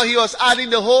 And now he was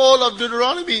adding the whole of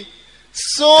Deuteronomy.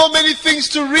 So many things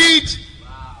to read.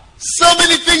 So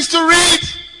many things to read.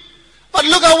 But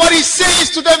look at what he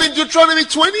says to them in Deuteronomy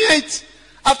 28.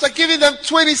 After giving them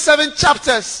 27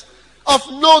 chapters of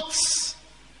notes.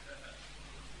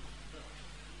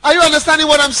 Are you understanding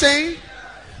what I'm saying?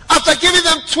 After giving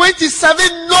them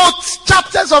 27 notes,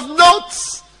 chapters of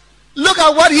notes. Look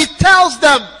at what he tells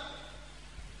them.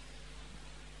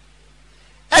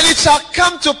 And it shall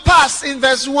come to pass in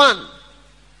verse 1.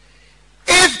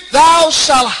 If thou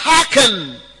shalt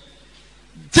hearken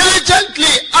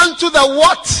diligently unto the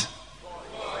what?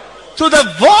 To the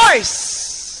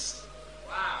voice.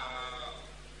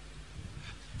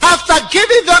 After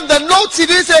giving them the notes, he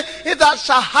didn't say, if thou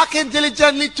shalt hearken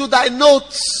diligently to thy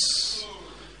notes,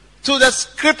 to the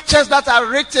scriptures that are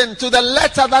written, to the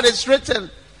letter that is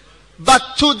written, but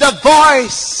to the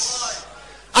voice.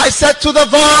 I said to the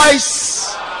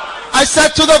voice. I said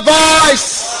to the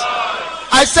voice.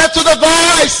 I said to the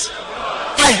voice.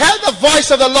 I heard the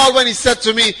voice of the Lord when he said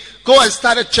to me, go and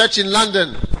start a church in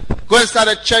London. Go and start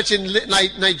a church in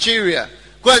Nigeria.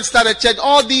 Go and start a church.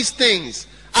 All these things.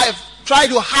 I've tried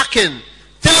to hearken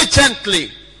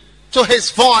diligently to his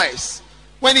voice.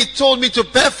 When he told me to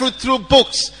bear fruit through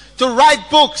books, to write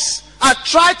books, I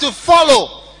tried to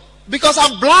follow because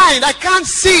I'm blind. I can't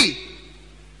see.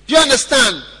 Do you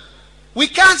understand? We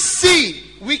can't see.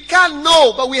 We can't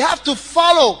know, but we have to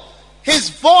follow his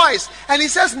voice. And he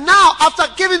says now, after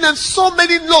giving them so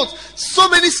many notes, so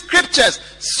many scriptures,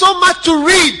 so much to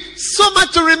read, so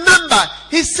much to remember,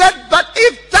 he said, but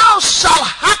if thou shalt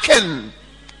hearken,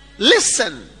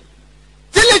 listen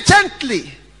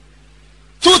diligently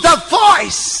to the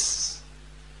voice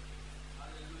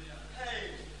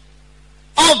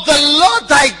of the Lord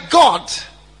thy God,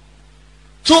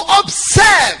 to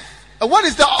observe. What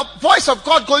is the voice of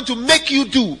God going to make you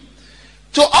do?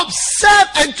 To observe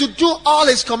and to do all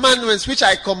his commandments, which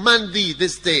I command thee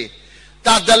this day,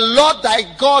 that the Lord thy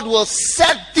God will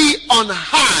set thee on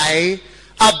high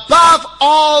above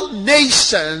all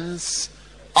nations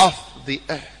of the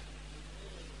earth.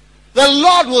 The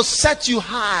Lord will set you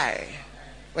high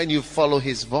when you follow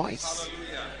his voice.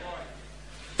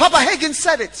 Papa Hagin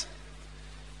said it.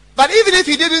 But even if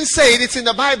he didn't say it, it's in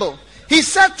the Bible. He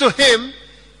said to him,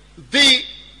 the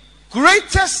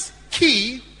greatest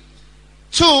key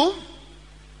to,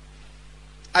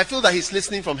 I feel that he's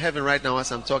listening from heaven right now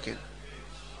as I'm talking.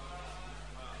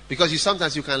 Because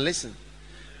sometimes you can listen.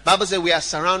 Bible says we are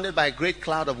surrounded by a great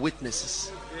cloud of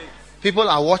witnesses. People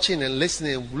are watching and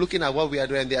listening, looking at what we are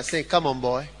doing, and they are saying, come on,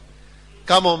 boy.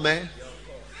 Come on, man.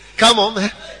 Come on,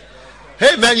 man.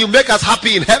 Hey, man, you make us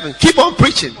happy in heaven. Keep on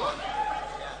preaching.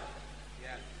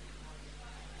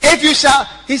 If you shall,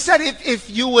 he said, if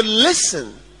you will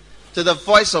listen to the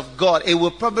voice of God, it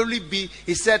will probably be,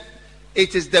 he said,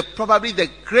 it is probably the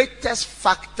greatest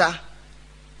factor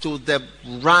to the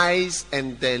rise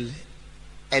and the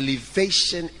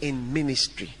elevation in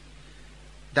ministry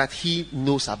that he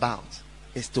knows about,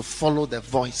 is to follow the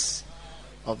voice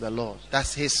of the Lord.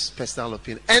 That's his personal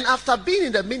opinion. And after being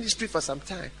in the ministry for some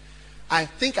time, I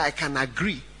think I can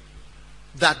agree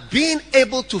that being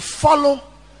able to follow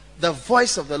the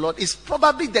voice of the Lord is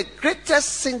probably the greatest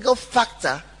single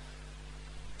factor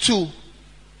to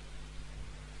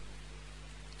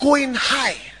going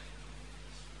high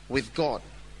with God.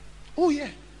 Oh yeah.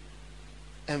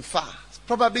 And far. It's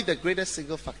probably the greatest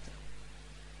single factor.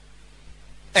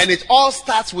 And it all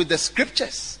starts with the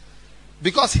scriptures.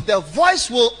 Because the voice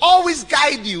will always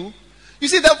guide you. You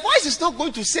see, the voice is not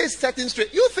going to say certain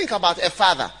straight. You think about a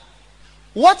father.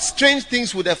 What strange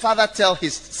things would a father tell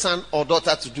his son or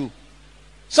daughter to do?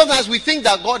 Sometimes we think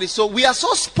that God is we are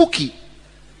so spooky.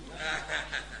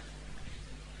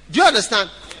 Do you understand?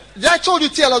 Did I told you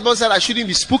T.L. Osborne said I shouldn't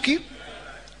be spooky?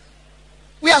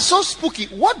 We are so spooky.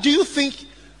 What do you think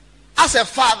as a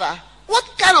father? What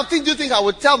kind of thing do you think I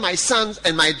would tell my sons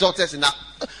and my daughters?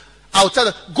 I would tell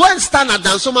them, go and stand at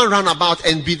Dansoman roundabout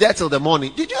and be there till the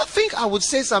morning. Did you think I would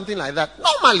say something like that?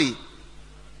 Normally.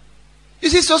 You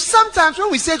see, so sometimes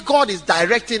when we say God is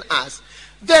directing us,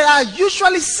 there are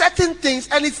usually certain things,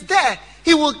 and it's there.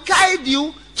 He will guide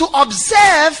you to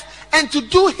observe and to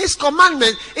do his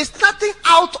commandment. It's nothing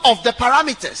out of the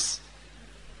parameters.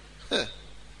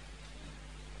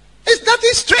 It's nothing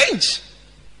strange.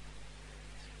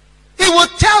 He will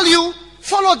tell you,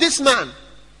 follow this man.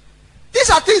 These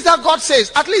are things that God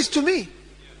says, at least to me.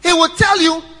 He will tell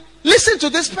you, listen to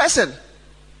this person.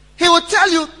 He will tell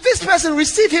you, this person,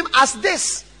 receive him as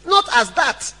this, not as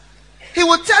that. He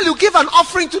will tell you, give an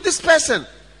offering to this person.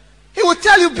 He will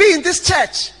tell you, be in this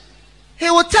church.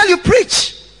 He will tell you,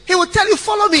 preach. He will tell you,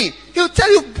 follow me. He will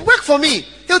tell you, work for me.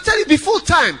 He will tell you, be full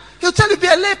time. He will tell you, be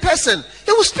a lay person.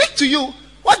 He will speak to you.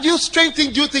 What strange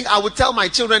thing do you think I would tell my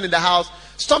children in the house?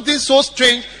 Something so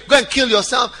strange. Go and kill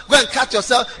yourself. Go and cut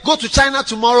yourself. Go to China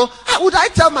tomorrow. How would I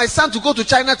tell my son to go to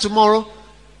China tomorrow?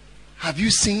 Have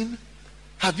you seen?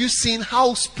 Have you seen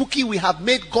how spooky we have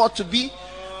made God to be?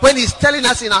 When he's telling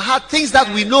us in our heart things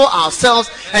that we know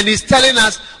ourselves, and he's telling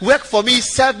us, work for me,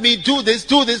 serve me, do this,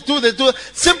 do this, do this, do this.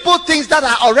 Simple things that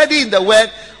are already in the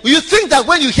word. You think that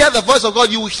when you hear the voice of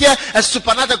God, you will hear a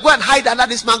supernatural. Go and hide under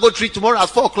this mango tree tomorrow at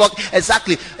 4 o'clock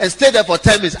exactly, and stay there for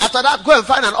 10 minutes. After that, go and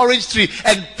find an orange tree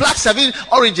and pluck 7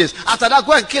 oranges. After that,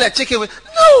 go and kill a chicken.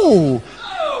 No,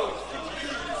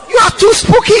 you are too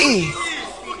spooky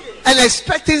and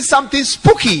expecting something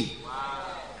spooky.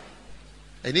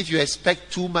 And if you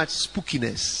expect too much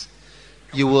spookiness,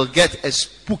 you will get a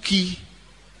spooky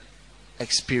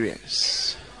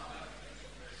experience.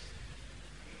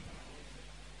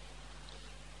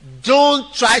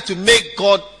 Don't try to make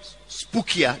God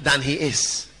spookier than he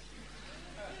is.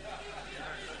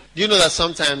 Do you know that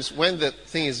sometimes when the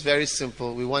thing is very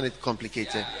simple, we want it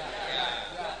complicated?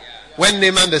 When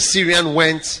Naaman the Syrian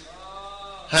went,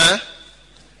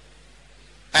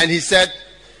 and he said,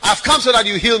 I've come so that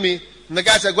you heal me. And the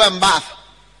guy said, go and bath.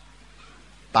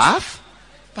 Bath?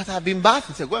 But I've been bathing.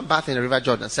 He said, go and bath in the River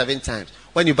Jordan 7 times.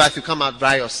 When you bath, you come out,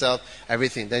 dry yourself,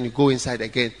 everything. Then you go inside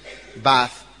again,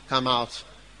 bath, come out,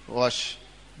 wash,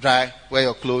 dry, wear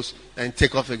your clothes, and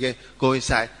take off again. Go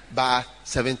inside, bath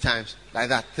 7 times. Like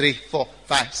that. 3, 4,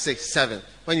 5, 6, 7.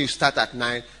 When you start at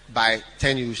 9, by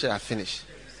 10 you should have finished.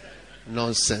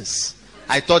 Nonsense.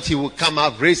 I thought he would come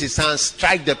up, raise his hands,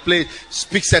 strike the plate,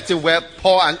 speak certain word,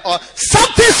 pour and all.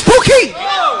 Something spooky!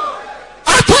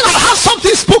 I thought I'd have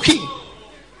something spooky.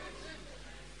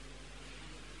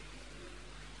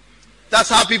 That's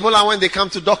how people are when they come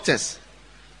to doctors.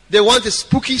 They want a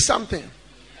spooky something.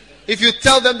 If you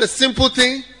tell them the simple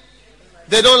thing,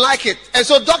 they don't like it. And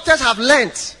so doctors have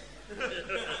learned.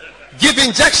 Give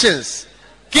injections.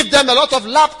 Give them a lot of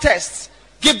lab tests.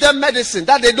 Give them medicine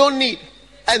that they don't need.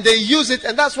 And they use it,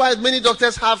 and that's why many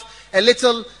doctors have a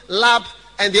little lab,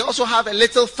 and they also have a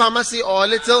little pharmacy or a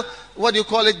little, what do you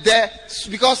call it there,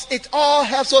 because it all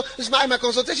helps. So my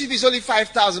consultation fee is only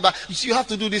 5,000, but you have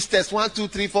to do this test 1, 2,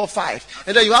 3, 4, 5,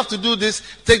 and then you have to do this,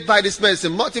 take by this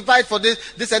medicine, multiplied for this,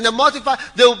 and then multiply.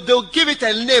 They'll give it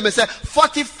a name and say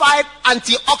 45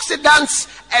 antioxidants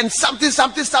and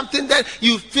something. Then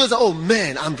you feel that, oh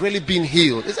man, I'm really being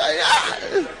healed. It's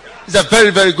a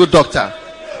very, very good doctor.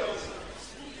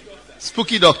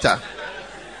 Spooky doctor.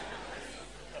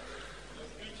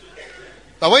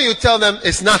 But when you tell them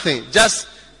it's nothing, just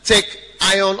take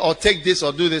iron or take this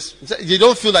or do this, you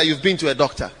don't feel that you've been to a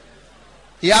doctor.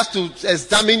 He has to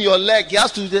examine your leg. He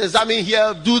has to examine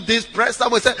here, do this, press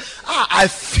somewhere. Say, I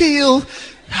feel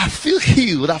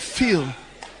healed. I feel.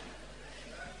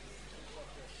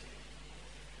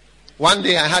 One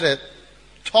day I had a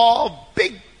tall,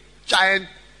 big, giant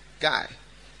guy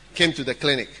came to the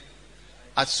clinic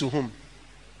at Suhum,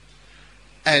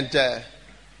 and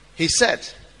he said,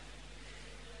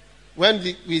 when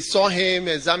we saw him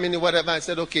examining whatever, I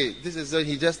said, okay, this is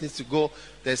he just needs to go,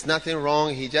 there's nothing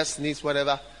wrong, he just needs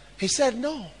whatever. He said,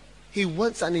 no, he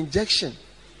wants an injection.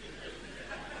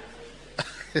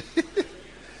 And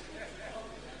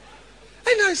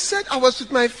I said, I was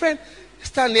with my friend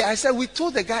Stanley. I said, we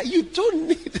told the guy, you don't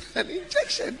need an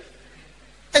injection.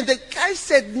 And the guy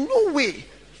said, no way.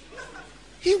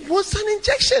 He wants an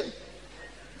injection.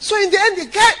 So in the end, the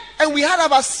guy, and we had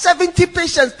about 70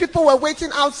 patients. People were waiting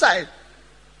outside.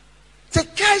 The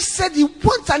guy said he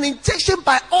wants an injection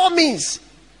by all means.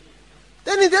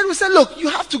 Then in the end, we said, look, you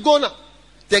have to go now.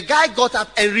 The guy got up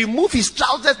and removed his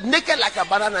trousers naked like a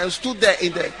banana and stood there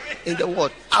in the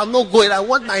ward. I'm not going. I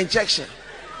want my injection.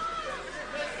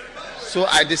 So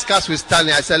I discussed with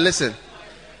Stanley. I said, listen,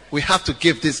 we have to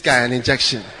give this guy an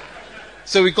injection.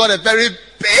 So we got a very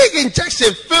big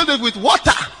injection, filled it with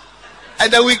water.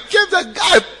 And then we gave the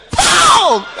guy,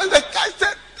 pow! And the guy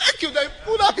said, thank you. They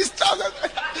put up his trousers.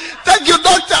 Thank you,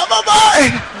 doctor.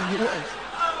 Bye-bye.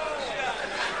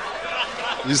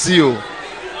 You see you.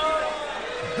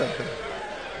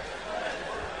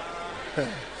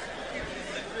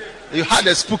 You had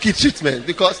a spooky treatment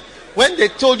because when they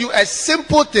told you a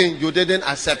simple thing, you didn't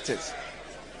accept it.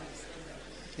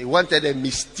 He wanted a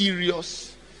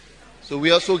mysterious. So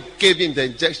we also gave him the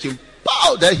injection.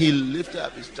 Pow! Then he lifted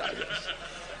up his trousers.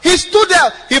 He stood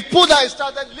there. He pulled out his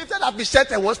trousers, lifted up his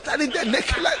shirt, and was standing there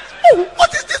naked like, oh,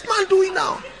 what is this man doing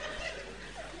now?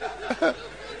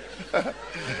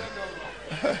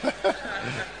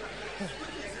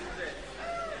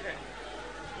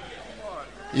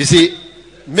 You see,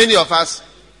 many of us,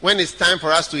 when it's time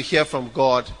for us to hear from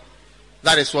God,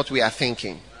 that is what we are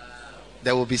thinking.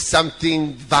 There will be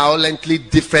something violently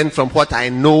different from what I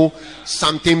know,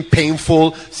 something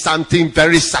painful, something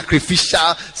very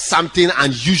sacrificial, something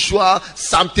unusual,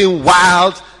 something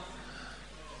wild,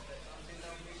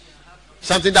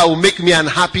 something that will make me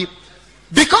unhappy.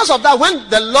 Because of that, when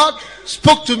the Lord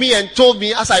spoke to me and told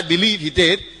me, as I believe he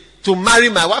did, to marry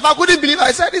my wife, I couldn't believe it.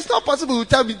 I said, it's not possible to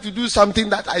tell me to do something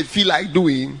that I feel like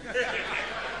doing.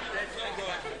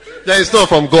 That is not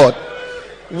from God.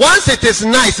 Once it is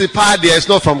nice, the power there is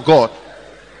not from God.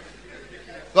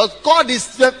 Because God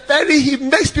is he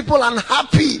makes people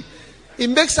unhappy. He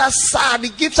makes us sad. He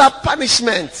gives us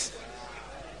punishment.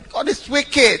 God is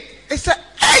wicked. He said,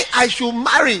 hey, I should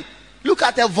marry. Look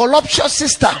at a voluptuous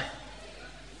sister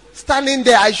standing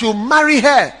there. I should marry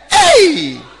her.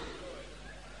 Hey!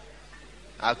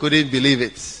 I couldn't believe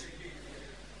it.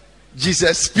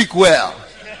 Jesus, speak well.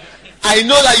 I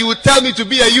know that you will tell me to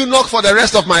be a eunuch for the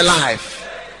rest of my life.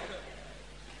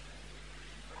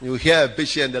 You hear a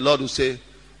bishop and the Lord will say,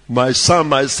 my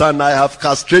son, I have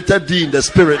castrated thee in the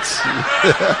spirit.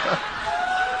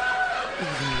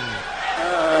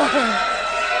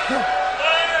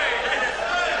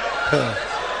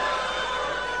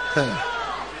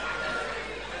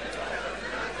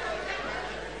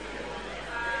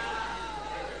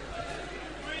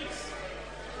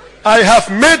 I have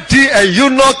made thee a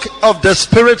eunuch of the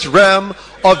spirit realm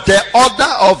of the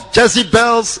order of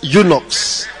Jezebel's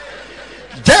eunuchs.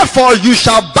 Therefore you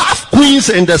shall bath queens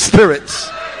in the spirit.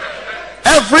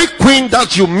 Every queen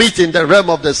that you meet in the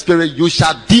realm of the spirit, you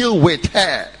shall deal with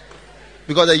her.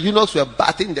 Because the eunuchs were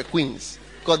bathing the queens.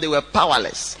 Because they were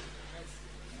powerless.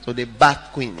 So they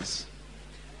bath queens.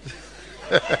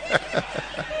 Because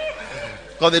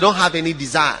they don't have any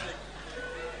desire.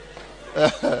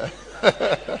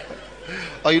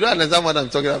 Or you don't understand what I'm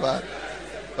talking about?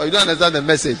 Or you don't understand the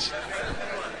message?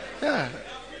 Yeah.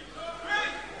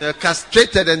 They're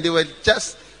castrated and they were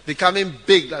just becoming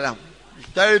big,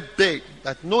 very big,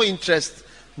 but no interest,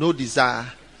 no desire,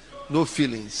 no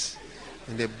feelings.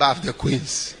 And they bath the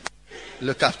queens,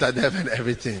 look after them and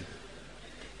everything.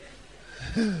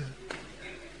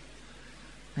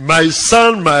 My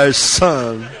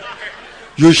son,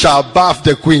 you shall bath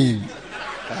the queen.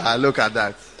 Look at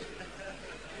that.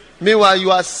 Meanwhile, you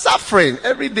are suffering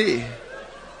every day.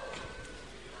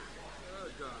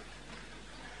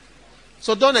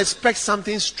 So don't expect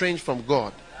something strange from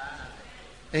God.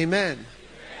 Amen.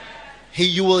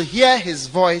 You will hear his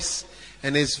voice,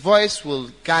 and his voice will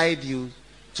guide you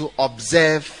to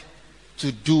observe,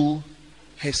 to do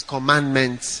his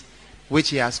commandments, which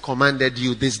he has commanded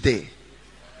you this day.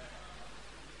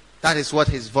 That is what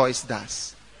his voice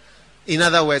does. In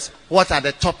other words, what are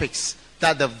the topics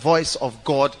that the voice of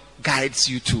God guides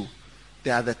you to?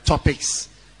 They are the topics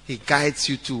he guides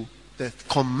you to. The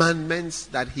commandments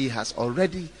that he has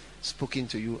already spoken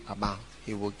to you about.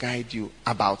 He will guide you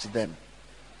about them.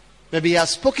 Maybe he has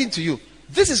spoken to you.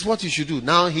 This is what you should do.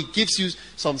 Now he gives you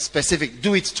some specific.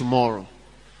 Do it tomorrow.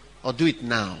 Or do it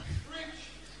now.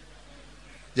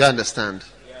 Do you understand?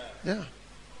 Yeah.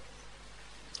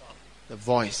 The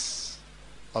voice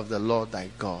of the Lord thy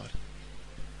God.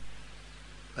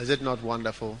 Is it not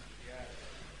wonderful?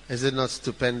 Is it not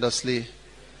stupendously,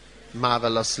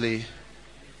 marvelously,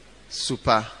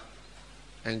 super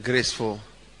and graceful?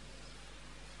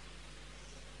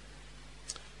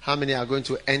 How many are going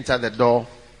to enter the door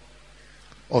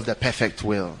of the perfect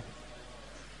will?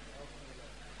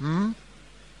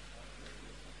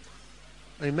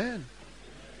 Amen.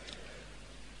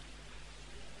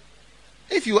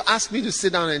 If you ask me to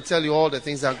sit down and tell you all the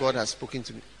things that God has spoken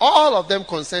to me, all of them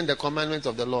concern the commandments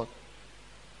of the Lord.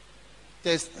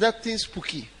 There's nothing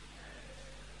spooky.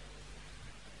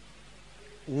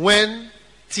 When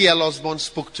T.L. Osborne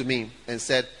spoke to me and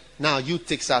said, now you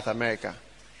take South America,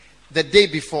 the day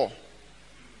before,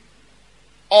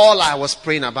 all I was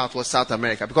praying about was South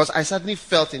America, because I suddenly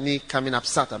felt in me coming up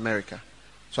South America.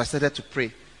 So I started to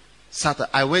pray.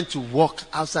 I went to walk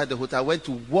outside the hotel. I went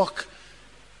to walk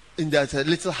in the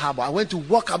little harbor. I went to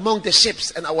walk among the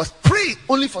ships, and I was praying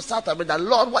only for South America.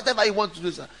 Lord, whatever you want to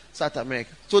do, South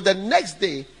America. So the next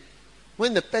day,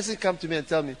 when the person comes to me and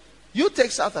tell me, you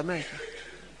take South America,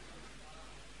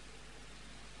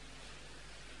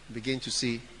 begin to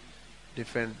see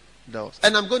different doors.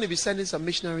 And I'm going to be sending some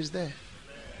missionaries there.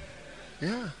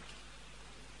 Yeah.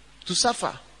 To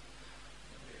suffer.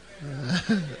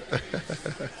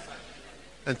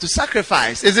 And to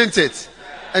sacrifice, isn't it?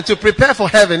 And to prepare for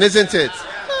heaven, isn't it?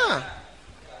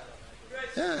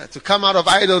 Yeah. To come out of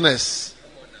idleness.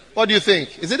 What do you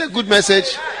think? Is it a good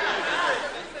message?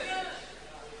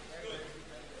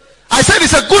 I said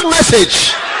it's a good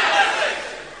message.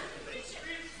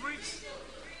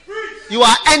 You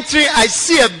are entering, I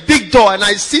see a big door, and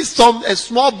I see a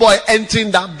small boy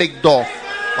entering that big door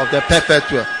of the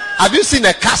perfect will. Have you seen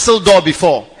a castle door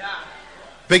before?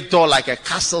 Big door like a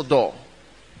castle door.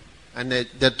 And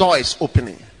the door is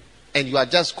opening, and you are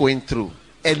just going through,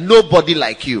 and nobody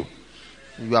like you.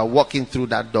 You are walking through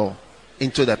that door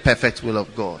into the perfect will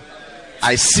of God.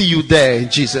 I see you there in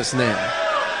Jesus' name.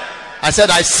 I said,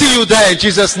 I see you there in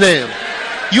Jesus' name.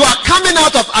 You are coming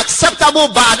out of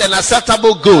acceptable bad and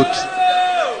acceptable good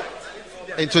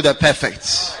into the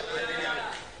perfect.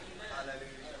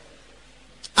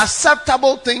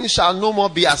 Acceptable things shall no more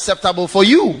be acceptable for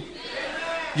you.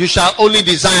 You shall only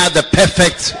desire the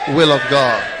perfect will of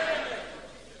God.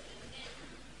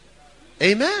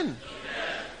 Amen.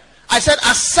 I said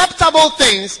acceptable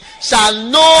things shall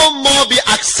no more be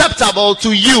acceptable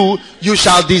to you. You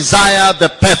shall desire the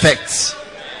perfect.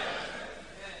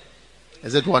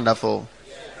 Is it wonderful?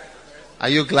 Are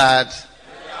you glad?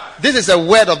 This is a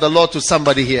word of the Lord to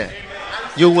somebody here.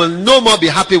 You will no more be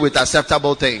happy with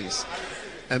acceptable things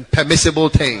and permissible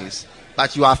things,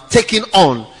 but you have taken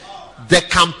on the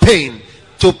campaign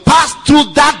to pass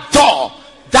through that door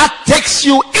that takes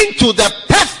you into the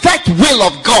perfect will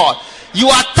of God. You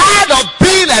are tired of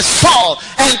being a Saul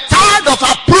and tired of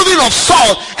approving of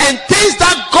Saul and things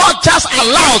that God just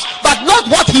allows, but not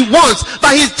what he wants,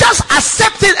 but he's just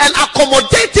accepting and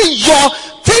accommodating your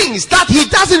things that he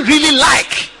doesn't really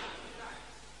like.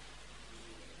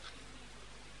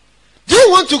 Do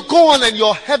you want to go on and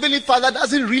your heavenly Father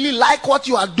doesn't really like what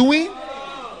you are doing?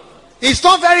 He's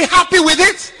not very happy with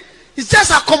it. He's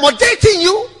just accommodating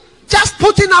you, just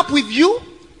putting up with you.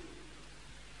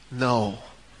 No.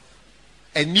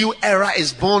 A new era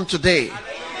is born today.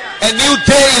 A new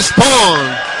day is born.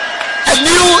 A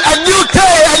new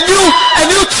day, a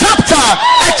new chapter.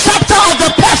 A chapter of the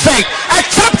perfect. A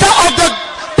chapter of the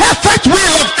perfect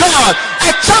will of God.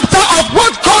 A chapter of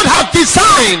what God has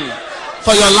designed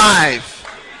for your life.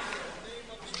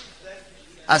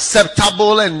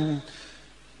 Acceptable and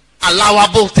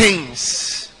allowable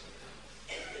things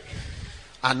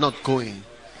are not going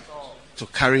to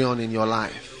carry on in your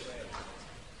life.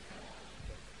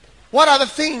 What are the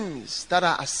things that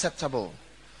are acceptable,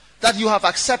 that you have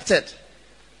accepted,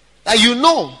 that you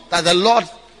know that the Lord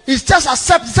is just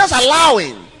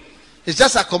allowing, is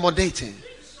just accommodating?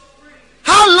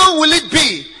 How long will it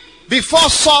be before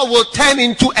Saul will turn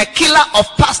into a killer of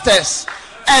pastors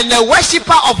and a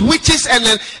worshipper of witches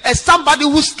and somebody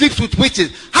who sleeps with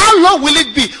witches? How long will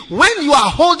it be when you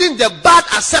are holding the bad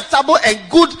acceptable and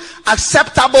good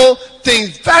acceptable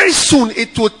things? Very soon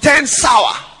it will turn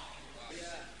sour.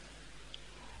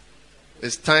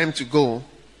 It's time to go.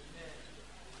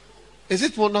 Is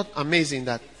it not amazing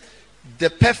that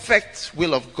the perfect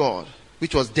will of God,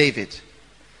 which was David,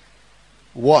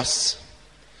 was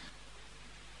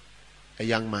a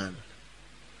young man?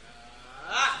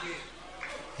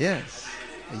 Yes,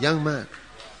 a young man.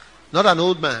 Not an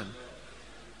old man.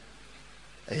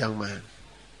 A young man.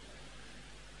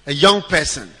 A young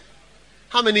person.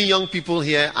 How many young people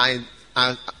here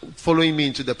are following me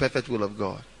into the perfect will of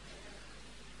God?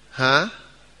 Huh?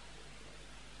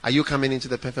 Are you coming into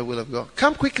the perfect will of God?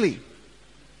 Come quickly.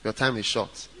 Your time is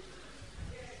short.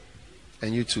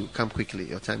 And you too, come quickly.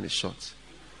 Your time is short.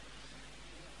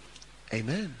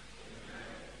 Amen.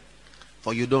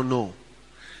 For you don't know.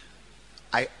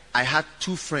 I had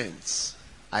 2 friends.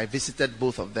 I visited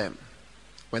both of them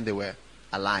when they were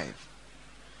alive.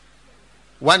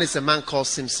 One is a man called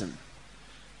Simpson.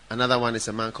 Another one is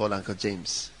a man called Uncle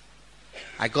James.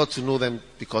 I got to know them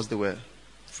because they were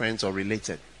friends or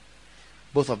related.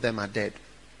 Both of them are dead.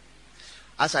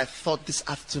 As I thought this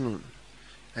afternoon,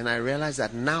 and I realized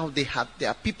that now there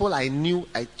are people I knew,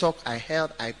 I talked, I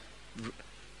held, I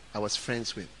was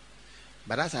friends with.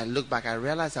 But as I look back, I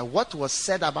realized that what was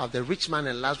said about the rich man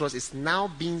and Lazarus is now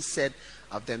being said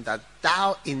of them, that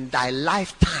thou in thy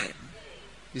lifetime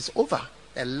is over.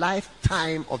 The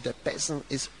lifetime of the person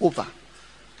is over.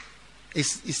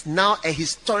 It's now a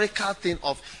historical thing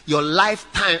of your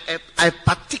lifetime, a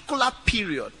particular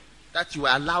period that you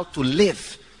are allowed to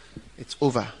live. It's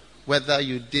over. Whether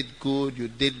you did good, you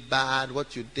did bad,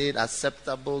 what you did,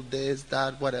 acceptable, this,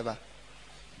 that, whatever.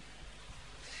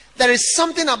 There is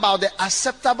something about the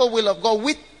acceptable will of God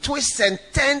which twists and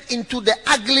turns into the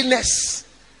ugliness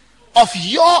of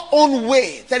your own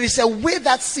way. There is a way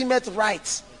that seemeth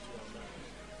right.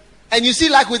 And you see,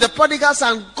 like with the prodigal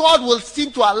son, God will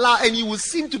seem to allow, and you will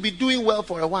seem to be doing well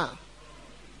for a while.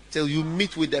 Till you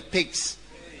meet with the pigs.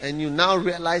 And you now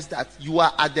realize that you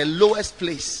are at the lowest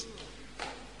place.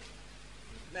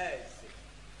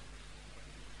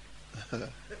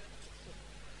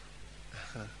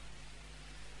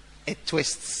 It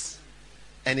twists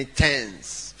and it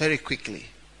turns very quickly.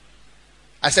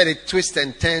 I said it twists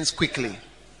and turns quickly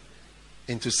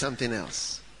into something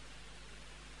else.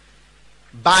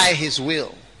 By his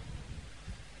will.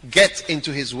 Get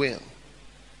into his will.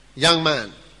 Young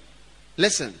man,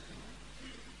 listen.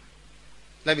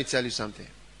 Let me tell you something.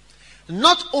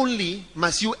 Not only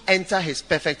must you enter his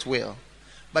perfect will,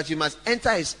 but you must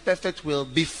enter his perfect will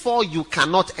before you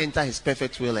cannot enter his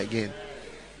perfect will again.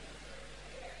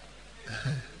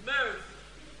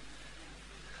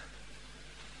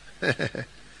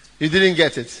 You didn't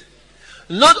get it.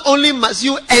 Not only must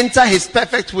you enter his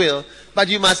perfect will, but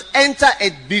you must enter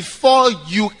it before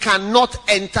you cannot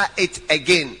enter it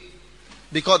again.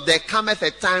 Because there cometh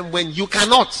a time when you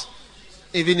cannot,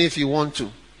 even if you want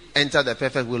to, enter the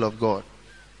perfect will of God.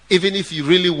 Even if you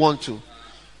really want to,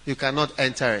 you cannot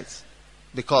enter it.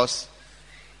 Because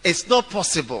it's not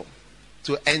possible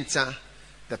to enter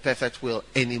the perfect will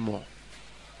anymore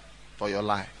for your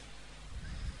life.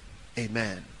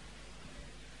 Amen.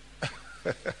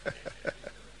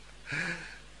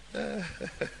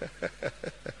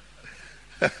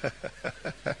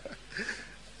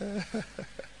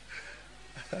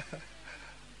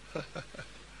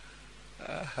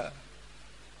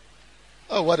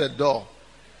 Oh, what a door.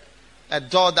 A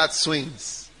door that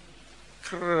swings.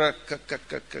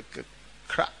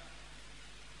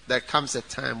 There comes a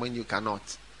time when you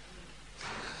cannot.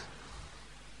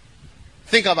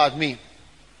 Think about me.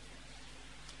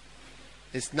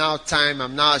 It's now time.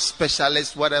 I'm now a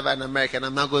specialist, whatever, in America, and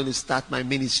I'm now going to start my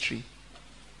ministry.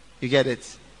 You get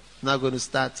it? I'm now going to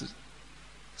start to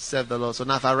serve the Lord. So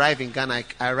now if I arrive in Ghana,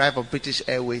 I arrived on British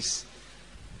Airways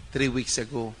 3 weeks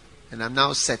ago. And I'm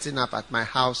now setting up at my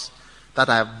house that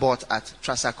I bought at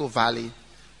Trasaco Valley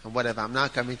and whatever. I'm now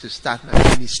coming to start my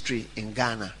ministry in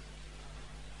Ghana.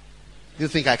 You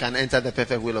think I can enter the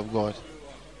perfect will of God?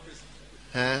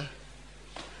 Huh?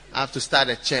 I have to start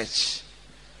a church.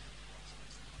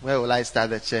 Where will I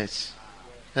start the church?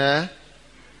 Huh?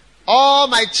 All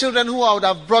my children who I would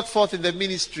have brought forth in the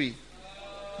ministry,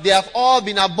 they have all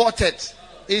been aborted.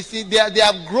 You see, they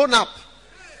have grown up.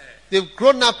 They've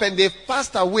grown up and they've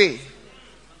passed away.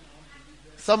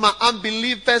 Some are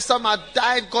unbelievers, some are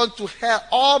died, gone to hell.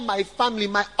 All my family,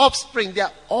 my offspring, they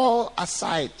are all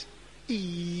aside.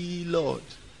 Lord.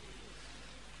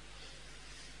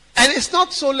 And it's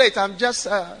not so late. I'm just,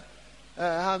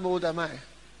 how old am I?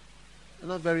 I'm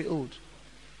not very old.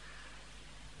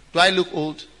 Do I look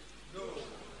old? No.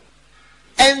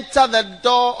 Enter the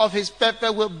door of his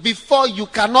perfect will before you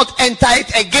cannot enter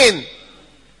it again.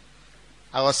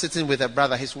 I was sitting with a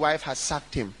brother. His wife had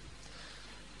sacked him.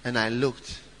 And I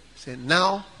looked. Said,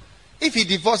 now, if he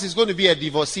divorces, he's going to be a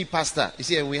divorcee pastor. You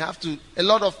see, and we have to, a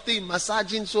lot of things,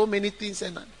 massaging so many things.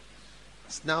 And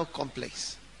it's now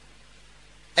complex.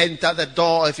 Enter the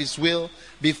door of his will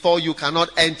before you cannot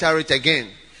enter it again.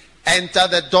 Enter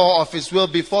the door of his will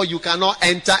before you cannot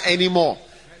enter anymore.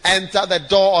 Enter the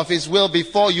door of his will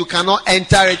before you cannot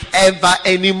enter it ever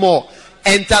anymore.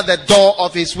 Enter the door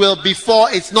of his will before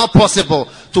it's not possible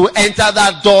to enter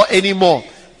that door anymore.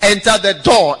 Enter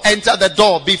the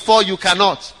door before you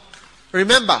cannot.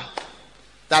 Remember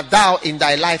that thou in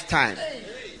thy lifetime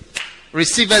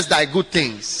receivest thy good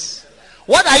things.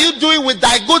 What are you doing with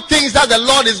thy good things that the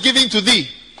Lord is giving to thee?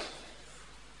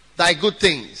 Thy good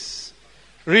things.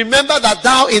 Remember that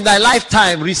thou in thy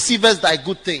lifetime receivest thy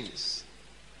good things.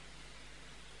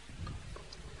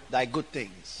 Thy good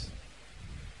things.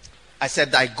 I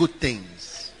said thy good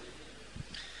things.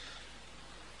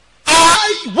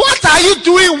 What are you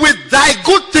doing with thy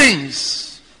good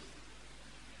things?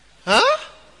 Huh?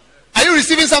 Are you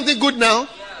receiving something good now?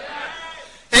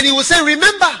 And he will say,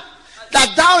 remember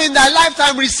that thou in thy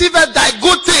lifetime receivest thy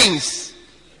good things.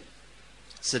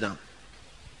 Sit down.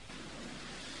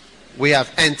 We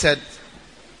have entered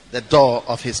the door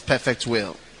of his perfect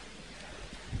will.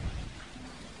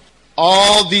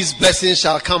 All these blessings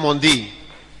shall come on thee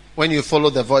when you follow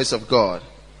the voice of God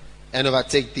and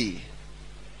overtake thee.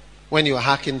 When you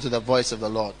hearken to the voice of the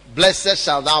Lord. Blessed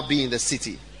shall thou be in the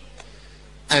city,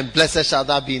 and blessed shall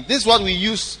thou be. This is what we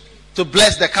use to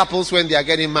bless the couples when they are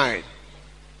getting married.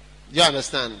 You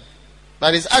understand?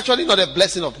 But it's actually not a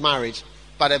blessing of marriage,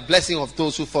 but a blessing of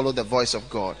those who follow the voice of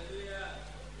God.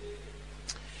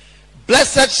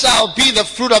 Blessed shall be the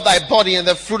fruit of thy body, and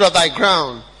the fruit of thy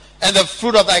ground, and the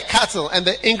fruit of thy cattle, and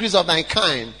the increase of thy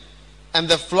kind, and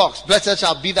the flocks. Blessed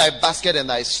shall be thy basket and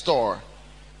thy store.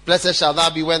 Blessed shall thou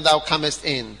be when thou comest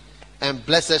in, and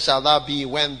blessed shall thou be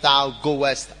when thou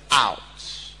goest out.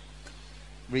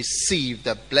 Receive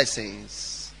the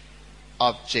blessings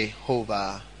of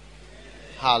Jehovah.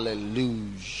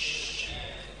 Hallelujah.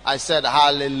 I said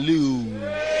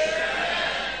hallelujah.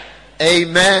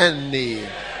 Amen.